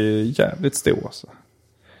växellådan är ju jävligt stor alltså.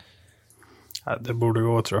 Ja, det borde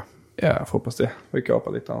gå tror jag. Ja, jag får hoppas det. Vi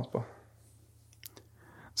kapar lite annars på.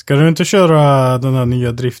 Ska du inte köra den här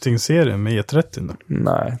nya drifting-serien med E30 nu?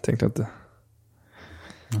 Nej, tänkte inte.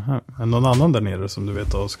 Aha. Är någon annan där nere som du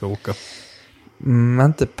vet att ska åka?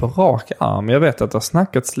 Inte på rak arm. Jag vet att det har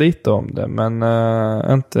snackats lite om det. Men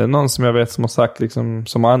inte någon som jag vet som har sagt liksom,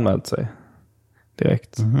 som har anmält sig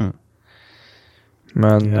direkt. Mm.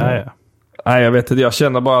 Men nej, jag vet inte. Jag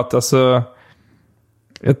känner bara att alltså,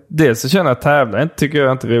 dels så känner jag att tävla tycker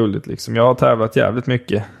jag inte är roligt liksom. Jag har tävlat jävligt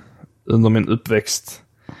mycket under min uppväxt.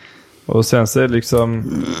 Och sen så är det liksom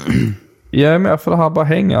jag är med för det här bara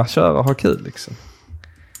hänga, köra, ha kul liksom.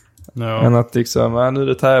 Ja. Än att liksom, nu är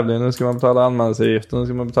det tävling, nu ska man betala anmälningsavgift, nu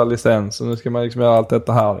ska man betala licens och nu ska man liksom göra allt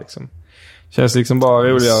detta här liksom. Känns liksom bara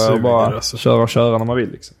roligare att bara alltså. köra när man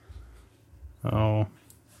vill liksom. Ja.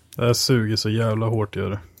 Det här suger så jävla hårt gör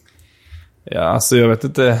det. Ja, alltså jag vet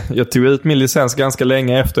inte. Jag tog ut min licens ganska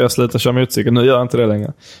länge efter jag slutade köra motorcykel. Nu gör jag inte det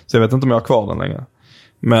längre. Så jag vet inte om jag har kvar den längre.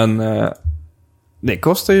 Men det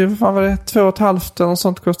kostar ju, vad var det? 2,5 eller något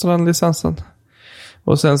sånt kostar den licensen.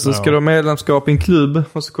 Och sen så ska du ha medlemskap i en klubb.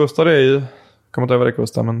 Och så kostar det ju, jag kommer inte ihåg vad det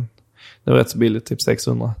kostar, men det är rätt så billigt, typ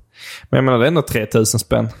 600. Men jag menar, det är ändå 3000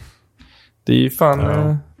 spänn. Det är ju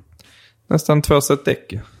fan nästan 2 set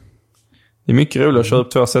däck. Det är mycket roligt att köra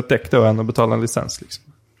upp 2 set däck då än att betala en licens liksom.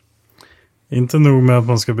 Inte nog med att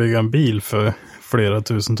man ska bygga en bil för flera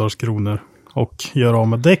tusentals kronor och göra av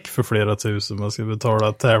med däck för flera tusen. Man ska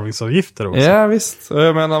betala tävlingsavgifter också. Ja visst, och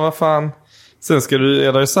jag menar vad fan. Sen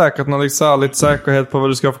är det ju säkert någon liksom, lite säkerhet på vad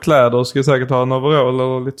du ska ha för kläder. Och ska säkert ha en overall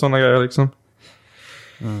eller lite sådana grejer liksom.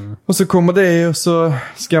 Och så kommer det och så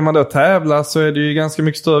ska man då tävla så är det ju ganska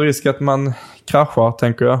mycket större risk att man kraschar,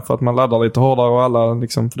 tänker jag. För att man laddar lite hårdare och alla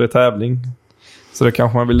liksom, för det är tävling. Så det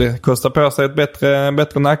kanske man vill kosta på sig en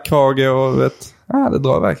bättre nackkrage och det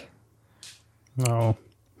drar iväg. Ja.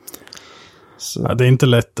 Ja, det är inte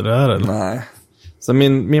lätt det här eller? Nej. Så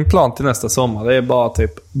min plan till nästa sommar, det är bara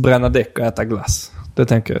typ bränna däck och äta glass. Det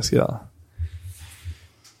tänker jag ska göra.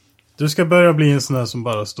 Du ska börja bli en sån där som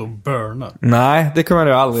bara står och burnar. Nej, det kommer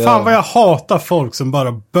jag aldrig göra. Fan vad jag hatar folk som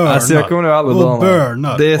bara burnar. Alltså jag kommer nog aldrig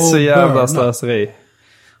burna. Det är så jävla slöseri.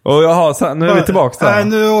 Och jag har nu är vi tillbaka där. Nej,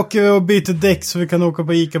 nu åker vi och byter däck så vi kan åka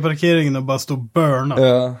på Ica-parkeringen och bara stå och burna.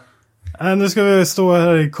 Ja. Nej, nu ska vi stå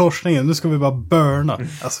här i korsningen. Nu ska vi bara burna.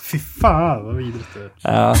 Alltså fy fan vad vidrigt det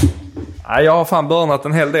är. Ja. Nej, jag har fan burnat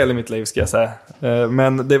en hel del i mitt liv ska jag säga.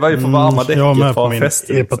 Men det var ju för varma däcket jag med för på min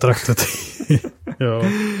fäste. epatraktet. Ja.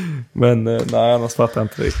 Men nej, annars fattar jag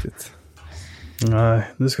inte riktigt.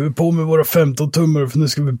 Nej, nu ska vi på med våra 15-tummar för nu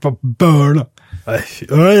ska vi bara burna.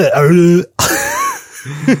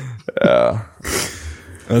 Ja.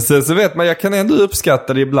 Men sen så vet man, jag kan ändå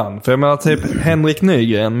uppskatta det ibland. För jag menar typ Henrik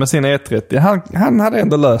Nygren med sin E30. Han hade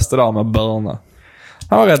ändå löst det där med att burna.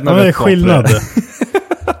 Han var rätt. Det är skillnad.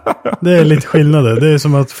 Det är lite skillnad. Det är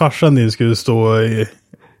som att farsan din skulle stå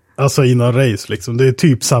innan race liksom. Det är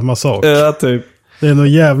typ samma sak. Ja, typ. Det är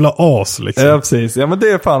någon jävla as liksom. Ja, precis. Ja, men det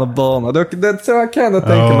är fan att burna. Det så kan jag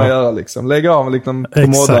tänka mig göra liksom. Lägga av liksom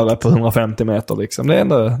promoddare på 150 meter liksom. Det är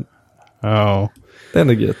ändå... Ja. Det är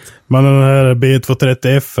ändå gött. Men den här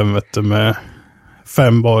B230F vet du, med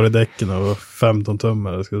 5 bar i däcken och 15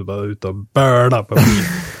 tummar. Jag skulle bara ut och börna på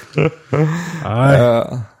bilen. Nej.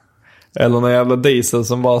 Eller någon jävla diesel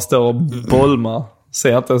som bara står och bolmar.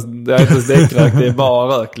 Ser inte ens, det är inte ens däckrök, det är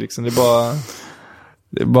bara rök liksom. Det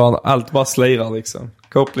är bara allt bara slirar liksom.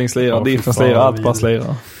 Koppling slirar, diffen slirar, allt bara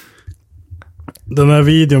slirar. Den här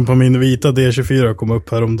videon på min vita D24 kom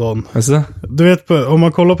upp häromdagen. Alltså? Du vet, om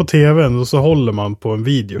man kollar på tvn och så håller man på en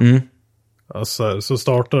video. Alltså, så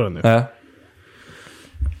startar den ju. Ja.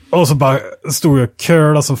 Och så bara stod jag och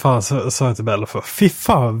curlade som fan. Så sa jag till Bella för fy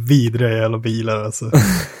fan vidriga jävla bilar alltså.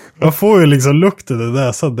 Man får ju liksom lukten i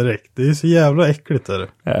näsan direkt. Det är så jävla äckligt där.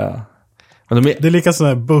 Ja. Men det är lika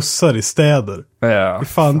sådana här bussar i städer. Ja. Fy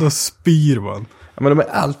fan, då spyr man. Ja, men de är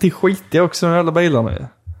alltid skitiga också, de jävla bilarna ju.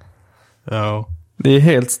 Ja. Det är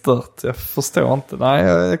helt stört. Jag förstår inte. Nej,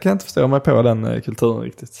 jag kan inte förstå mig på den kulturen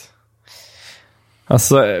riktigt.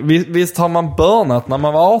 Alltså, visst har man burnat när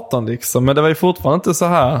man var 18 liksom. Men det var ju fortfarande inte så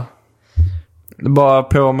här. Bara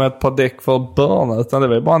på med ett par däck för att burna. Utan det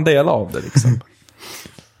var ju bara en del av det liksom.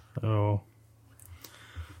 Ja.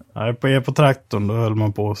 Nej, på traktorn då höll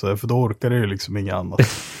man på sig. För då orkade det ju liksom inget annat.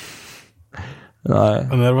 Nej.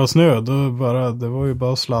 Men när det var snö, det var ju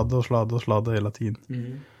bara sladda hela tiden.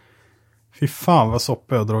 Fy fan vad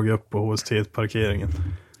soppa jag dragit upp på HST-parkeringen.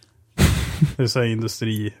 Det är så här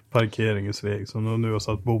industriparkeringens väg som nu har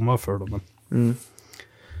satt bommar för dem.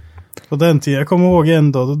 På den tiden, jag kommer ihåg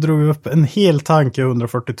en dag, då drog vi upp en hel tanke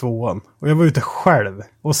 142an. Och jag var ute själv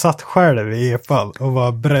och satt själv i epan och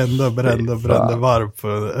var brände varv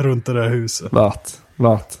runt det där huset.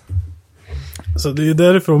 Vart. Så det är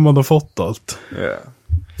därifrån man har fått allt. Yeah.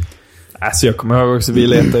 Alltså jag kommer ihåg också, vi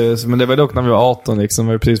letade, men det var dock när vi var 18 liksom,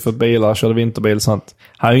 vi precis fått bilar, körde vinterbil och sånt.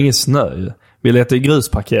 Här är ju ingen snö. Vi letade i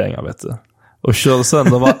grusparkeringar, vet du. Och körde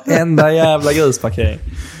sönder varenda jävla grusparkering.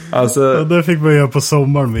 Alltså, ja, det fick man göra på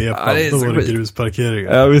sommaren med epan, då var det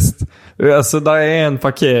grusparkeringar. Ja visst. Alltså där är en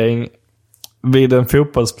parkering vid en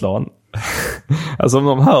fotbollsplan. Alltså om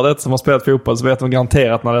de hör det som har spelat fotboll så vet de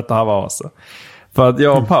garanterat när detta här var alltså. För att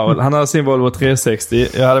jag och Paul, han hade sin Volvo 360,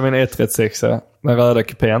 jag hade min E36, den röda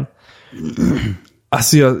kupén.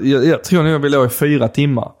 Alltså jag tror nog jag ville låg i 4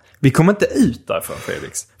 timmar. Vi kom inte ut därifrån,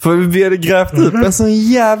 Felix. För vi hade grävt upp en sån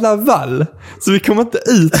jävla vall. Så vi kom inte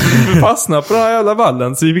ut. Vi fastnade på den här jävla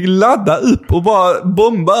vallen. Så vi fick ladda upp och bara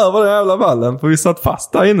bomba över den jävla vallen. För vi satt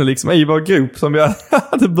fast där inne liksom i vår grop som vi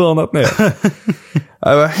hade börnat ner.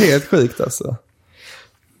 Det var helt sjukt alltså.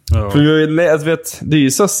 Ja. För det är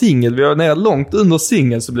ju så singel. Vi var ner långt under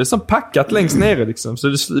singel. Så blev det så packat längst nere liksom. Så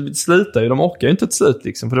det slutar ju. De orkar ju inte ett slut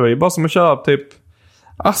liksom. För det var ju bara som att köra typ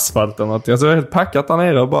asfalt eller något. Alltså det var helt packat där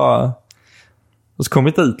nere och bara... Och så kom vi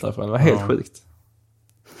inte ut därifrån. Det var helt sjukt.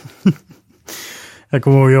 Jag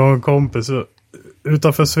kommer ihåg, jag och en kompis.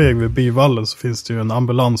 Utanför Sveg vid Byvallen så finns det ju en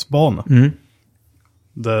ambulansbana.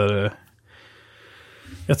 Där...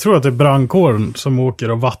 Jag tror att det är brandkåren som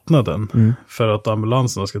åker och vattnar den. För att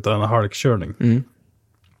ambulanserna ska träna halkkörning.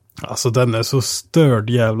 Alltså den är så störd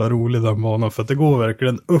jävla rolig den banan. För att det går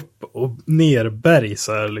verkligen upp och ner berg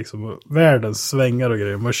så här liksom. Världens svängar och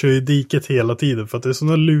grejer. Man kör i diket hela tiden för att det är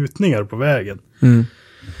sådana lutningar på vägen.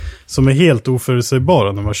 Som är helt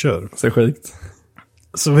oförutsägbara när man kör. Så sjukt.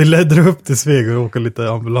 Så vi ledde upp till Sveg och åker lite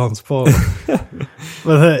ambulansbana.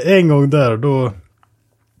 Men en gång där då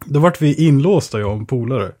vart vi inlåsta jag och en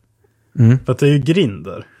polare. För att det är ju grind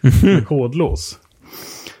där. Med kodlås.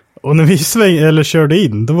 Och när vi körde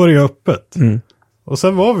in, då var det ju öppet. Och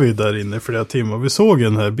sen var vi där inne i flera timmar. Vi såg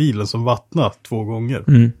den här bilen som vattnade 2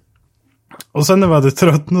 gånger. Och sen när vi hade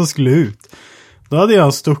tröttnat och skulle ut, då hade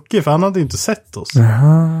han stuckit för han hade inte sett oss.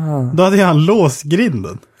 Då hade han låst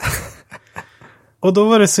grinden. Och då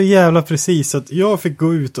var det så jävla precis att jag fick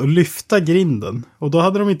gå ut och lyfta grinden. Och då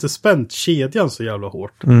hade de inte spänt kedjan så jävla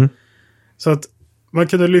hårt. Så att man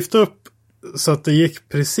kunde lyfta upp så att det gick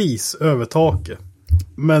precis över taket.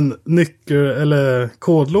 Men eller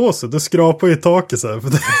kodlåset, det skrapade i taket så här.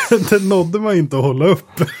 För det nådde man inte att hålla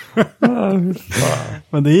upp.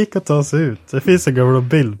 Men det gick att ta sig ut. Det finns en gammal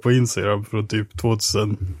bild på Instagram från typ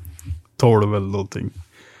 2012 eller någonting.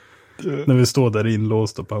 När vi står där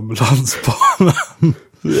inlåsta på ambulansbanan.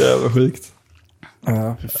 Jävla sjukt.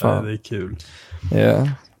 Ja, för fan. Ja, det är kul. Ja.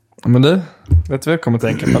 Men du, vet du vad jag kommer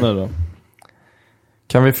tänka på nu då?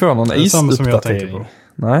 Kan vi få någon is-uppdatering?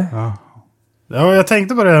 Nej? Ja, jag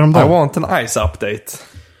tänkte på det här om dagen. I want an ice update.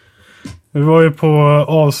 Vi var ju på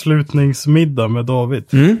avslutningsmiddag med David.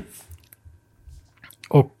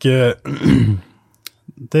 Och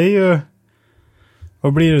det är ju...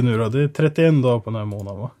 Vad blir det nu då? Det är 31 dagar på den här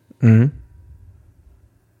månaden, va?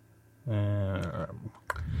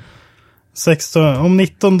 16, om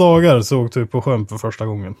 19 dagar så åkte vi på sjön för första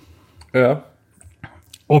gången. Ja.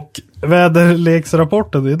 Och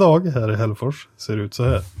väderleksrapporten idag här i Hällefors ser ut så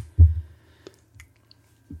här.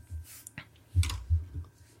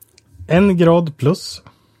 1 grad plus.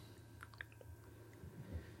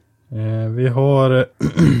 Vi har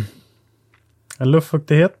en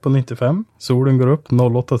luftfuktighet på 95. Solen går upp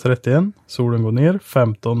 08.31. Solen går ner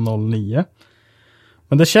 15.09.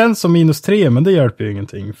 Men det känns som -3, men det hjälper ju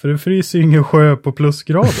ingenting. För det fryser ju ingen sjö på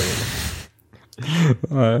plusgrader.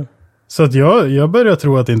 Nej. Så att jag börjar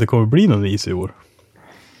tro att det inte kommer bli någon is i år.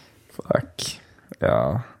 Fuck.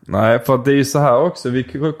 Ja. Nej, för det är ju så här också. Vi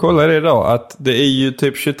kollar det idag. Att det är ju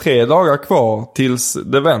typ 23 dagar kvar tills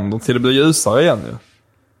det vänder. Till det blir ljusare igen ju.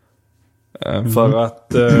 För att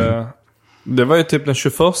det var ju typ den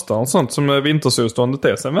 21 och sånt som vintersolståndet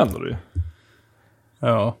är. Sen vänder det ju.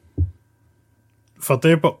 Ja. För att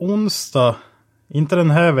det är på onsdag. Inte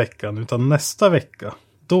den här veckan utan nästa vecka.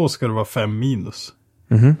 Då ska det vara 5 minus.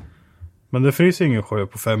 Men det fryser ingen sjö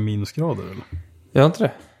på 5 minusgrader eller? Gör inte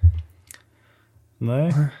det?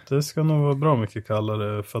 Nej, det ska nog vara bra mycket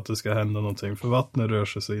kallare för att det ska hända någonting. För vattnet rör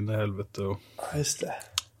sig så in i helvete. Och... Just det.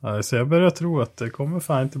 Ja, så jag börjar tro att det kommer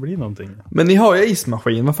fan inte bli någonting. Men ni har ju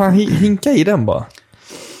ismaskin. Vad fan, hinka i den bara.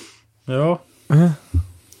 Ja.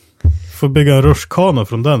 Får bygga en rutschkana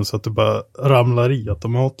från den så att det bara ramlar i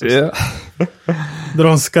automatiskt. Ja.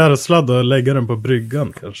 Dra en skarvsladd och lägga den på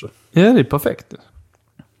bryggan kanske. Ja, det är perfekt.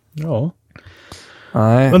 Ja.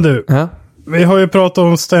 Nej. Men du, vi har ju pratat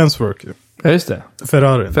om Stanswork. Ja, just det.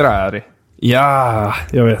 Ferrari. Ja,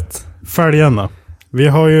 jag vet. Fälgarna. Vi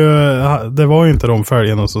har ju, det var ju inte de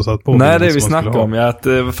fälgarna som satt på. Nej, det vi snackade om. Ja, att,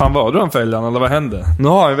 fan var det de fälgarna eller vad hände? Nu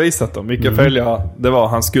har jag visat dem vilka fälgar det var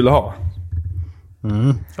han skulle ha.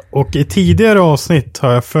 Och i tidigare avsnitt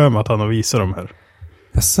har jag för mig att han har visat dem här.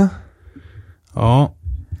 Jaså? Ja.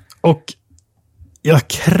 Och jag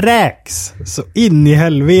kräks så in i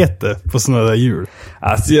helvete på såna där hjul.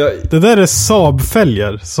 Alltså det där är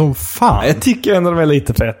Saab-fälgar som fan. Jag tycker ändå de är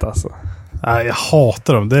lite feta alltså. Nej, jag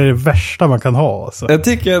hatar dem. Det är det värsta man kan ha. Alltså. Jag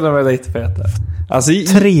tycker de är lite feta. Alltså,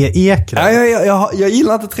 treekrar. Jag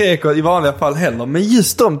gillar inte treekrar i vanliga fall heller. Men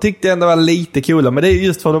just de tyckte jag ändå var lite coola. Men det är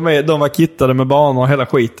just för de var kittade med banor och hela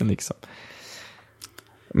skiten liksom.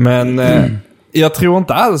 Men jag tror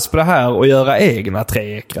inte alls på det här att göra egna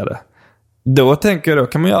treekrade. Då tänker jag då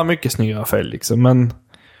kan man göra mycket snyggare fälg liksom. Men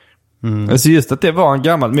alltså just att det var en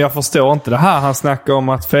gammal. Men jag förstår inte det här han snackar om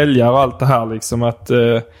att fälgar och allt det här liksom. Att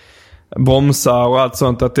bromsar och allt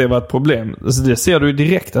sånt, att det var ett problem. Alltså det ser du ju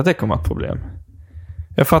direkt att det kommer ett problem.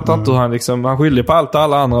 Jag fattar inte hur han liksom, han skyller på allt och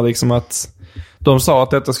alla andra liksom, att de sa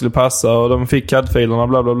att detta skulle passa och de fick CAD-filerna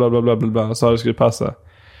bla bla bla bla bla bla och sa att det skulle passa.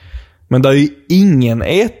 Men det är ju ingen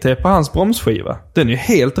ET på hans bromsskiva. Den är ju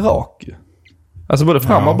helt rak ju. Alltså både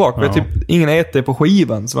fram och bak. Det är typ ingen ET på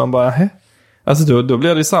skivan, så man bara alltså då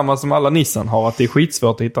blir det samma som alla Nissan har, att det är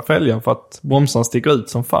skitsvårt att hitta fälgar för att bromsarna sticker ut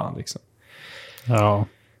som fan liksom. Ja.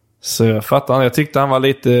 Så jag fattar, jag tyckte han var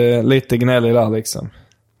lite gnällig där liksom.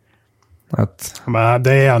 Men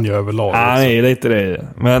det är han ju överlag. Nej, lite det.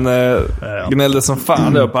 Men gnällde som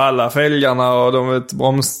fan då på alla fälgarna och de vet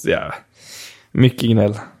broms, mycket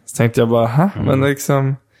gnäll. Så tänkte jag bara, men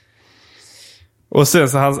liksom. Och sen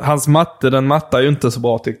så hans matte, den mattar ju inte så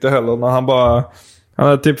bra tyckte jag heller. När han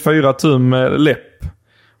hade typ 4 tum läpp.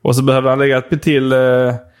 Och så behövde han lägga ett till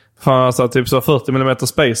alltså typ så 40 mm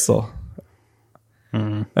spacer.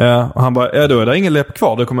 Ja, och han bara, då är det ingen läpp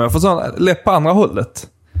kvar. Då kommer jag få sån läpp på andra hållet.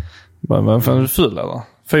 Bara, men fan är du full eller?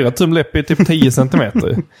 4 tum läpp är typ 10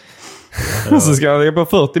 centimeter. Och så ska han lägga på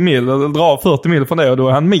 40 mil och dra 40 mil från det, och då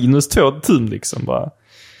är han minus 2 tum liksom bara.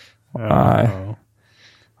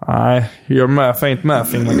 Nej, your math ain't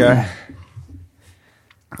mathing my guy.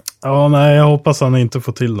 Ja, nej, jag hoppas han inte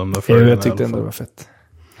får till dem där. Jag tyckte ändå det var fett.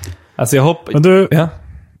 Alltså jag hoppas. Men du, ja.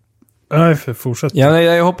 Nej, fortsätt. Ja,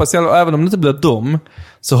 jag hoppas, även om det inte blir dom,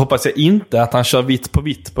 så hoppas jag inte att han kör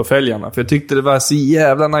vitt på fälgarna. För jag tyckte det var så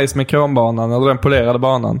jävla nice med kronbanan, eller den polerade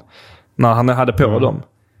banan, när han hade på dem.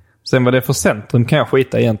 Sen var det för centrum kan jag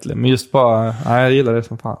skita egentligen. Men just bara, jag gillar det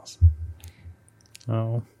som fanns.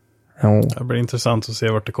 Ja. Jo. Det blir intressant att se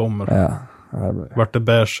vart det kommer. Ja. Vart det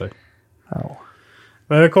bär sig. Ja.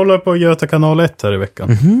 Men jag kollade på Göta kanal 1 här i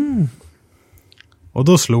veckan. Och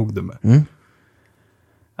då slog det mig.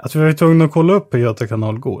 Att vi var tvungna att kolla upp på Göta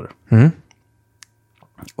kanal går.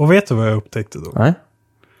 Och vet du vad jag upptäckte då? Nej.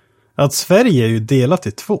 Att Sverige är ju delat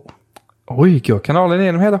i 2. Oj, går kanalen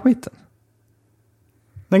igenom hela skiten?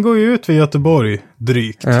 Den går ju ut vid Göteborg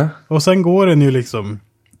drygt. Ja. Och sen går den ju liksom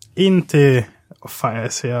in till... Fan,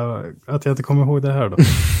 jag ser att jag inte kommer ihåg det här då.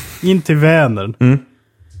 In till Vänern.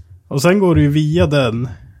 Och sen går det ju via den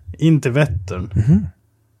in till Vättern.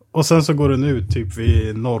 Och sen så går den ut typ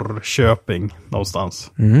vid Norrköping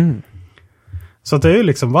någonstans. Så det är ju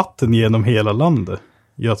liksom vatten genom hela landet,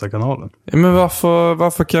 Göta kanalen. Ja, men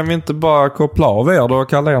varför kan vi inte bara koppla av er då och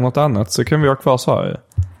kalla er något annat, så kan vi ha kvar Sverige?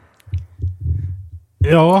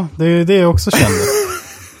 Ja, det är det jag också kände.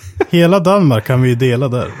 Hela Danmark kan vi ju dela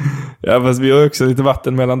där. Ja, fast vi har också lite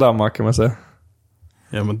vatten mellan Danmark kan man säga.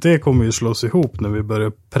 Ja, men det kommer ju slås ihop när vi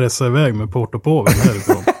börjar pressa iväg med Port och Påven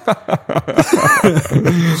härifrån.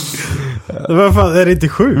 Är det inte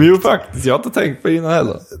sjukt? Jo, faktiskt. Jag har inte tänkt på det innan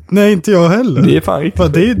heller. Nej, inte jag heller. Det är fan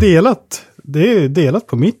riktigt. Det är ju delat. Det är delat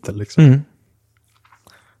på mitten liksom.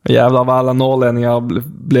 Jävlar vad alla norrlänningar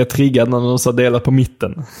blev triggade när de sa delat på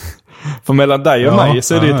mitten. För mellan dig och mig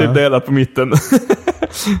så är det ju typ delat på mitten.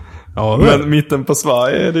 Ja, men mitten på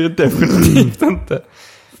Sverige är det ju definitivt inte.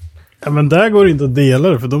 Ja, men där går det inte att dela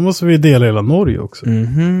det, för då måste vi dela hela Norge också.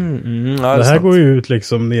 Ja, det här går ju ut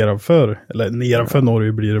liksom nedanför. Eller nedanför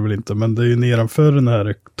Norge blir det väl inte, men det är ju nedanför den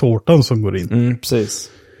här tårtan som går in.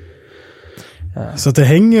 Precis. Ja. Så att det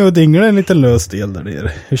hänger och dinglar en liten lös del där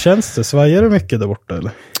nere. Hur känns det? Svajar det mycket där borta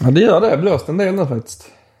eller? Ja, det gör det. Blåst en del nu faktiskt.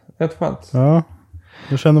 Rätt skönt. Ja,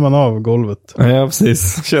 då känner man av golvet. Ja,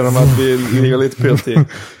 precis. Känner man att vi ligger lite på till.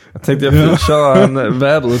 Jag tänkte jag får köra en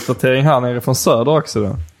väderuppdatering här nere från söder också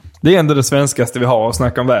då. Det är ändå det svenskaste vi har att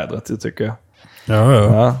snacka om vädret, tycker jag.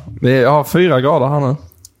 Ja. Vi har 4 grader här nu.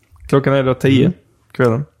 Klockan är då 10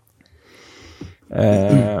 kvällen.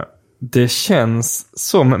 Det känns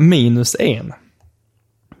som -1.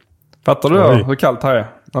 Fattar du då hur kallt här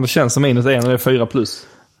är? När det känns som -1 och det är 4 plus.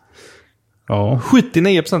 Ja.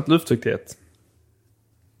 79% luftfuktighet.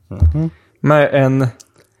 Med en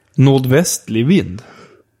nordvästlig vind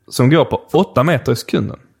som går på 8 meter i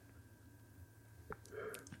sekunden.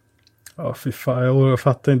 Ja, fy fan. Jag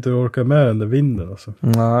fattar inte hur jag orkar med den där vinden alltså.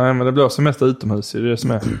 Nej, men det blåser mest utomhus. Det är det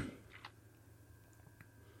som är.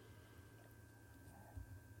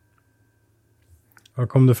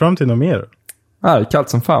 Kom du fram till något mer? Nej, det är kallt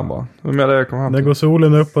som fan bara. Hur mer det kommer fram till? Där går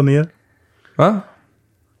solen upp och ner. Va?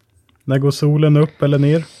 När går solen upp eller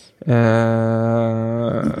ner?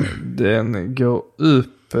 Den går upp.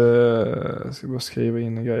 Jag ska bara skriva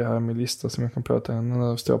in en grej här i min lista som jag kan prata om när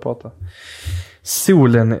jag står och pratar.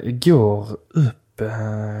 Solen går upp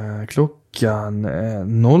klockan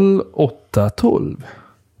 08:12.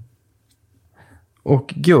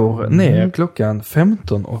 Och går ner klockan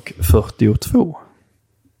 15:42.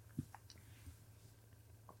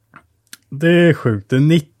 Det är sjukt. Det är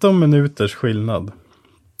 19 minuters skillnad.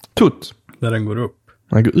 Tutt. När den går upp.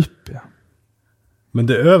 Den går upp, ja. Men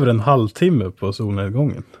det är över en halvtimme på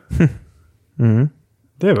solnedgången. Mm.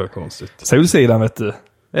 Det är väl konstigt. Solsidan, vet du.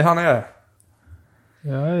 Det är här nere.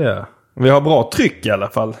 Ja. Vi har bra tryck i alla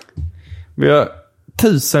fall. Vi har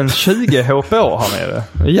 1020 HPA här nere.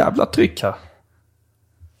 Det är jävla tryck här.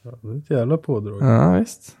 Ja, det är ett jävla pådrag. Ja,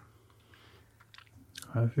 visst.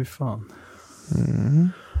 Nej, fy fan.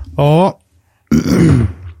 Ja.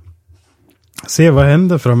 Se vad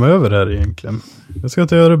händer framöver här egentligen. Jag ska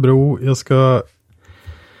till Örebro. Jag ska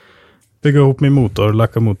bygga ihop min motor.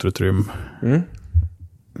 Lacka motorutrymme.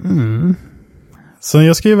 Så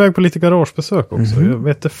jag ska iväg på lite garagebesök också. Jag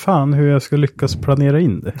vet inte fan hur jag ska lyckas planera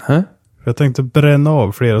in det. För jag tänkte bränna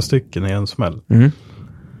av flera stycken i en smäll. Men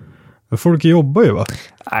folk jobbar ju, va?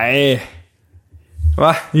 Nej.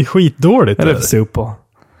 Va? Det är skitdåligt. Är det för sopor?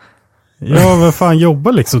 Ja, vad fan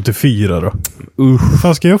jobbar liksom till 4 då?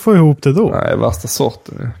 Fan ska jag få ihop det då? Nej, värsta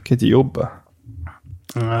sorten. Jag kan inte jobba.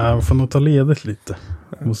 Nej, jag får nog ta ledigt lite.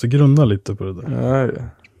 Jag måste grunna lite på det där. Nej.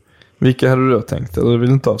 Vilka hade du då tänkt? Eller vill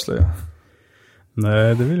du inte avslöja?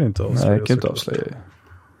 Nej, det vill jag inte avslöja. Nej, jag kan inte avslöja.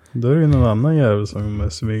 Då är det ju någon annan jävel som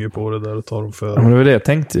smyger på det där och tar dem för. Ja, men det var det jag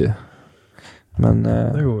tänkte ju. Men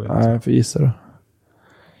det går ju inte. Nej, jag får gissa då.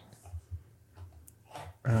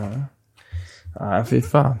 Nej, fy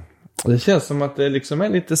fan. Det känns som att det liksom är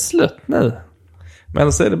lite slött nu.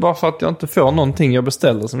 Men så är det bara för att jag inte får någonting jag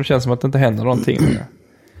beställer som känns som att det inte händer någonting.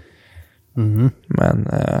 Men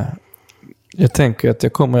jag tänker att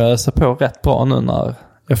jag kommer att ösa på rätt bra nu när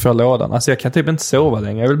jag får lådan. Alltså jag kan typ inte sova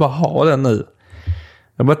längre. Jag vill bara ha den nu.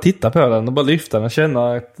 Jag bara tittar på den och bara lyfta den och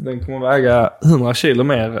känna att den kommer väga 100 kilo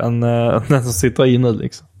mer än den som sitter i nu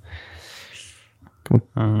liksom.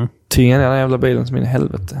 Kommer tynga ner den jävla bilen som in i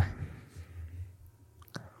helvete.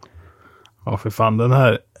 Ja, för fan, den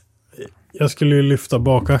här. Jag skulle ju lyfta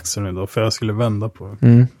bakaxeln idag för jag skulle vända på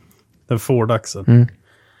den. Den Ford-axeln.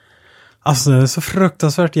 Alltså den är så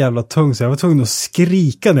fruktansvärt jävla tung så jag var tvungen att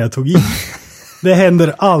skrika när jag tog i. Det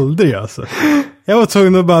händer aldrig alltså. Jag var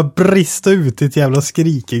tvungen att bara brista ut i ett jävla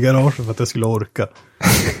skrik i garaget för att jag skulle orka.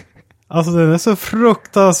 Alltså den är så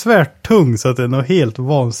fruktansvärt tung så att det är något helt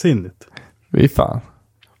vansinnigt. Fy fan.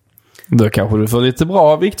 Då kanske du får lite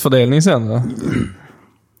bra viktfördelning sen då.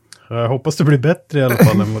 Jag hoppas det blir bättre i alla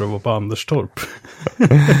fall än vad det var på Anderstorp.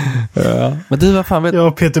 Ja. Men du, vad fan vet... Jag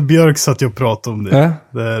och Peter Björk satt ju och pratade om det.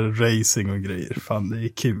 Det är racing och grejer. Fan, det är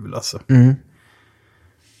kul alltså.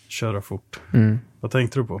 Köra fort. Vad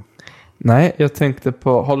tänkte du på? Nej, jag tänkte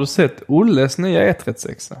på... Har du sett Olles nya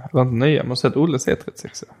E36? Eller inte nya, men har du sett Olles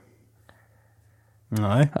E36?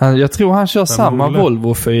 Nej. Jag tror han kör samma Olle.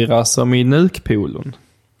 Volvo 4 som i Nukpolon.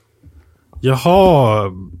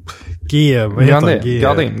 Jaha, vad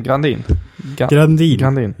heter han? Grandin.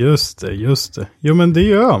 Just det. Jo, men det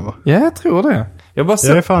gör han, va? Ja, jag tror det. Jag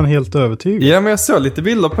är fan helt övertygad. Ja, men jag såg lite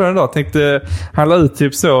bilder på den idag. Tänkte, han la ut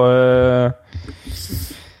typ så...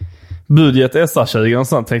 budget SR20 och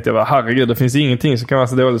sånt. Tänkte jag bara, herregud, det finns ingenting som kan vara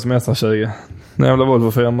så dåligt som SR20. Den jävla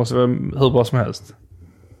Volvo 4 måste vara hur bra som helst.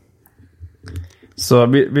 Så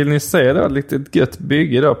vill ni se då lite gött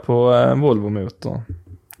bygge då på en Volvo-motor?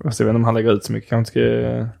 Jag vet inte om han lägger ut så mycket.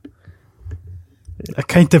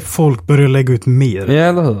 Kan inte folk börja lägga ut mer? Ja,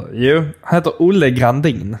 eller hur? Jo, han heter Olle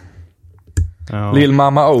Grandin. Ja. Lill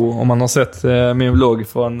Mamma O, om man har sett min vlogg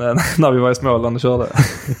från när vi var i Småland och körde.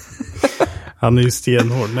 Han är ju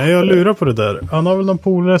stenhård. Nej, jag lurar på det där. Han har väl någon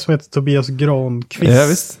polare som heter Tobias Granqvist. Ja,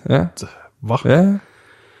 visst. Ja. Va? Ja.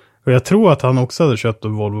 Och jag tror att han också hade köpt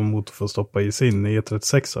en Volvo-motor för att stoppa i sin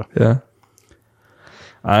E36. Ja.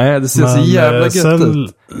 Nej, det ser så jävla gött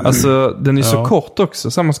ut. Alltså, den är så kort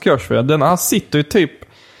också. Samma skörfärg. Den här sitter ju typ...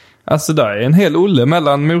 Alltså, där är en hel Olle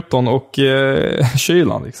mellan motorn och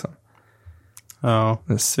kylan liksom. Ja.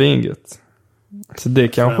 Det är svingött. Så det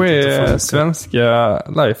kanske är svenska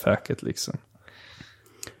lifehacket liksom.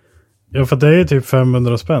 Ja, för det är typ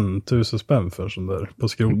 500 spänn, 1000 spänn för sån där på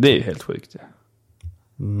skrot. Det är helt sjukt, ja.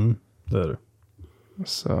 Det är det.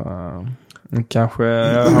 Så kanske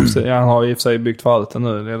han har i och för sig byggt för allt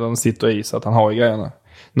nu. Eller den sitter i så att han har i grejerna.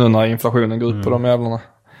 Nu när inflationen går ut på de jävlarna.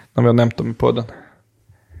 När vi har nämnt dem i podden.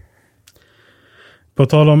 På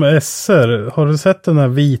tal om SR, har du sett den här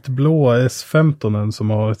vitblå S15 som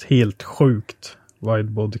har ett helt sjukt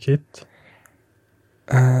widebody kit?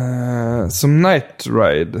 Som Night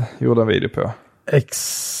Ride gjorde en video på.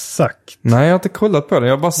 Exakt. Nej, jag har inte kollat på det.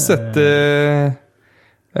 Jag har bara sett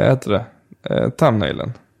vad heter det?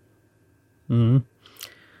 Thumbnailen.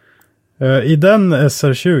 I den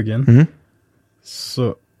SR20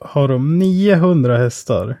 så har de 900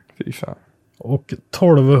 hästar. Fy fan. Och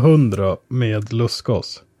 1200 med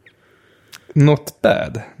lustgas. Not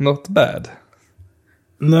bad.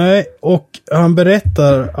 Nej, och han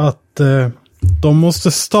berättar att de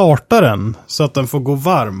måste starta den så att den får gå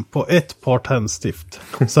varm på ett par tändstift.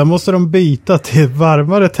 Sen måste de byta till ett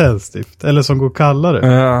varmare tändstift, eller som går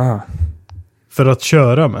kallare. Ja. För att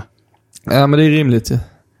köra med. Ja, men det är rimligt ju.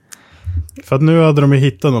 För att nu hade de ju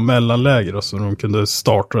hittat någon mellanläger så de kunde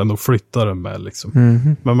starta den och flytta den med liksom.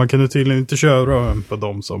 Men man kunde tydligen inte köra den på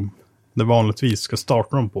dem som det vanligtvis ska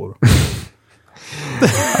starta dem på.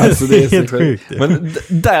 Alltså det är helt så sjukt. Men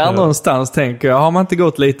där någonstans tänker jag, har man inte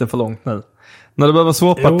gått lite för långt nu? När du behöver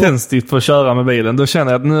swappa tändstift för att köra med bilen, då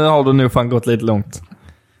känner jag att nu har du nog fan gått lite långt.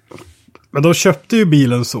 Men då köpte ju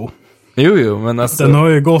bilen så. Jo, men alltså... Den har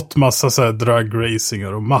ju gått massa så här drag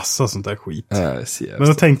racingar och massa sånt där skit. Men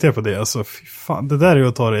då tänkte jag på det, alltså fy fan, det där är ju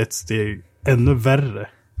att ta det ett steg ännu värre.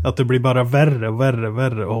 Att det blir bara värre och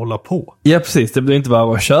värre att hålla på. Ja, precis. Det blir inte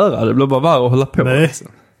värre att köra, det blir bara värre att hålla på. Nej. Liksom.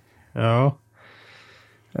 Ja.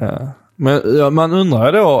 Men man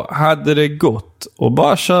undrar då, hade det gått att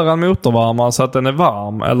bara köra en motorvärmare så att den är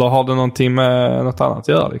varm? Eller har det någonting med något annat att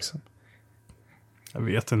göra liksom? Jag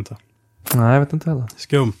vet inte. Nej, jag vet inte heller.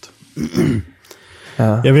 Skumt.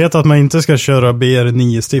 Jag vet att man inte ska köra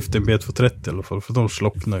BR9-stift i B230 i alla fall, för de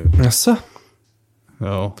slocknar ju. Jaså?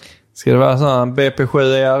 Ja. Ska det vara sån här BP7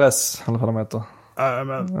 ERS, eller vad de heter?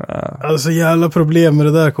 Alltså jävla problem med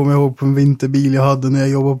det där kommer jag ihåg på en vinterbil jag hade när jag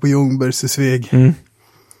jobbade på Ljungbergs i Sveg.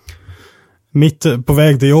 Mitt på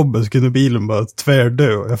väg till jobbet så kunde bilen bara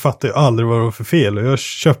tvärdö. Jag fattade ju aldrig vad det var för fel. Och jag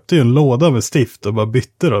köpte ju en låda med stift och bara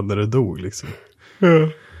bytte den när det dog liksom.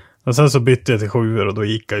 Och sen så bytte jag till 7 och då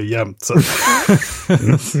gick jag ju jämt så.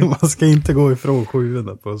 Man ska inte gå ifrån 7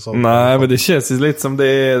 på en sån. Nej, men det känns ju lite som det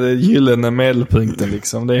är det gyllene medelpunkten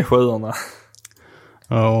liksom. Det är 7:orna.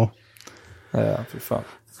 Ja. Ja, fy fan.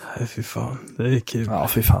 Nej, fy fan. Det är kul. Ja,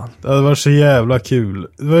 fy fan. Det hade varit så jävla kul.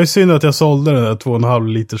 Det var ju synd att jag sålde den där 2,5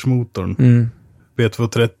 liters motorn.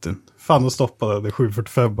 B230. Fan, och stoppade den i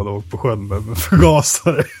 745 och åkte på sjön med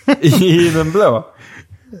förgasare. I den blå?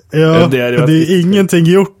 Ja, det är ingenting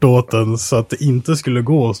gjort åt den så att det inte skulle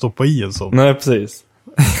gå att stoppa i en sån. Nej, precis.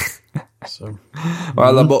 Så. Och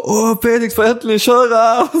alla bara, åh, Felix får äntligen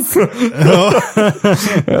köra! Ja.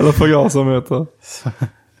 Eller förgasarmeter.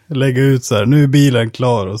 Lägga ut så här, nu är bilen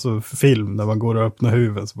klar och så film när man går och öppnar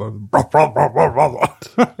huvudet så bara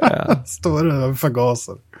står det där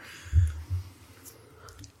förgasar.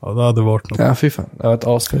 Ja, det hade varit något. Ja, fy fan. Det var ett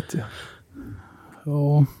asfett, ja.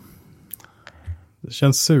 Ja. Det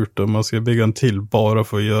känns surt om man ska bygga en till bara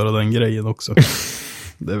för att göra den grejen också.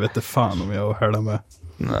 Det vet jag fan om jag häller med.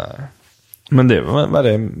 Nej. Men det var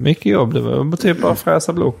det mycket jobb. Det var typ bara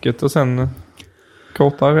fräsa blocket och sen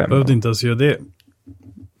korta rem. Behövde inte ens göra det.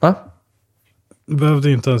 Va?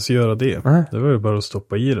 Behövde inte ens göra det. Nej. Det var ju bara att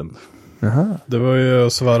stoppa i den. Jaha. Det var ju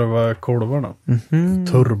att svarva kolvarna.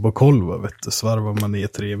 Turbokolvar, vet du. Svarvar man ner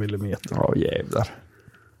 3 millimeter. Ja, jävlar.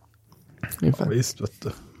 Ja, visst, vet du.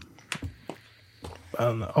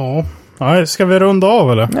 Men, ja. Nej, ska vi runda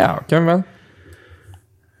av, eller? Ja, kan vi väl.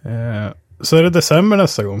 Så är det december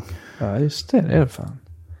nästa gång. Ja, just det. Det är det fan.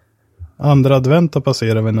 Andra advent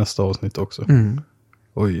passerar vi nästa avsnitt också.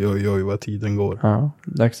 Oj, vad tiden går. Ja,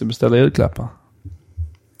 dags att beställa julklappar.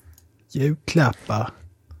 Julklappar.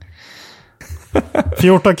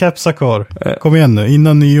 14 kepsar kvar. Kom igen nu,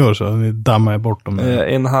 innan nyår så dammar jag bort dem.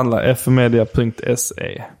 Inhandla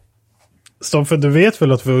fmedia.se. Stoffe, du vet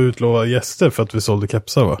väl att vi har utlovat gäster för att vi sålde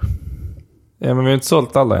kepsar, va? Ja, men vi har inte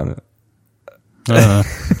sålt alla än.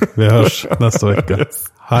 Vi hörs nästa vecka.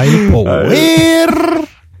 Hej på er!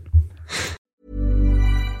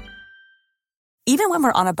 Even when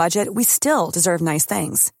we're on a budget, we still deserve nice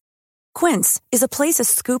things. Quince is a place to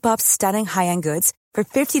scoop up stunning high-end goods for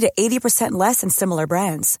 50 to 80% less than similar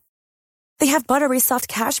brands. They have buttery soft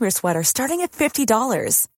cashmere sweaters starting at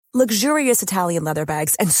 $50, luxurious Italian leather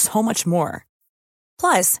bags, and so much more.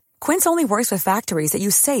 Plus, Quince only works with factories that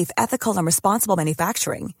use safe, ethical, and responsible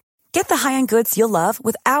manufacturing. Get the high-end goods you'll love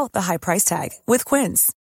without the high price tag with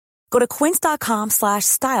Quince. Go to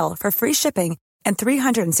quince.com/style for free shipping and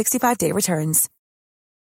 365-day returns.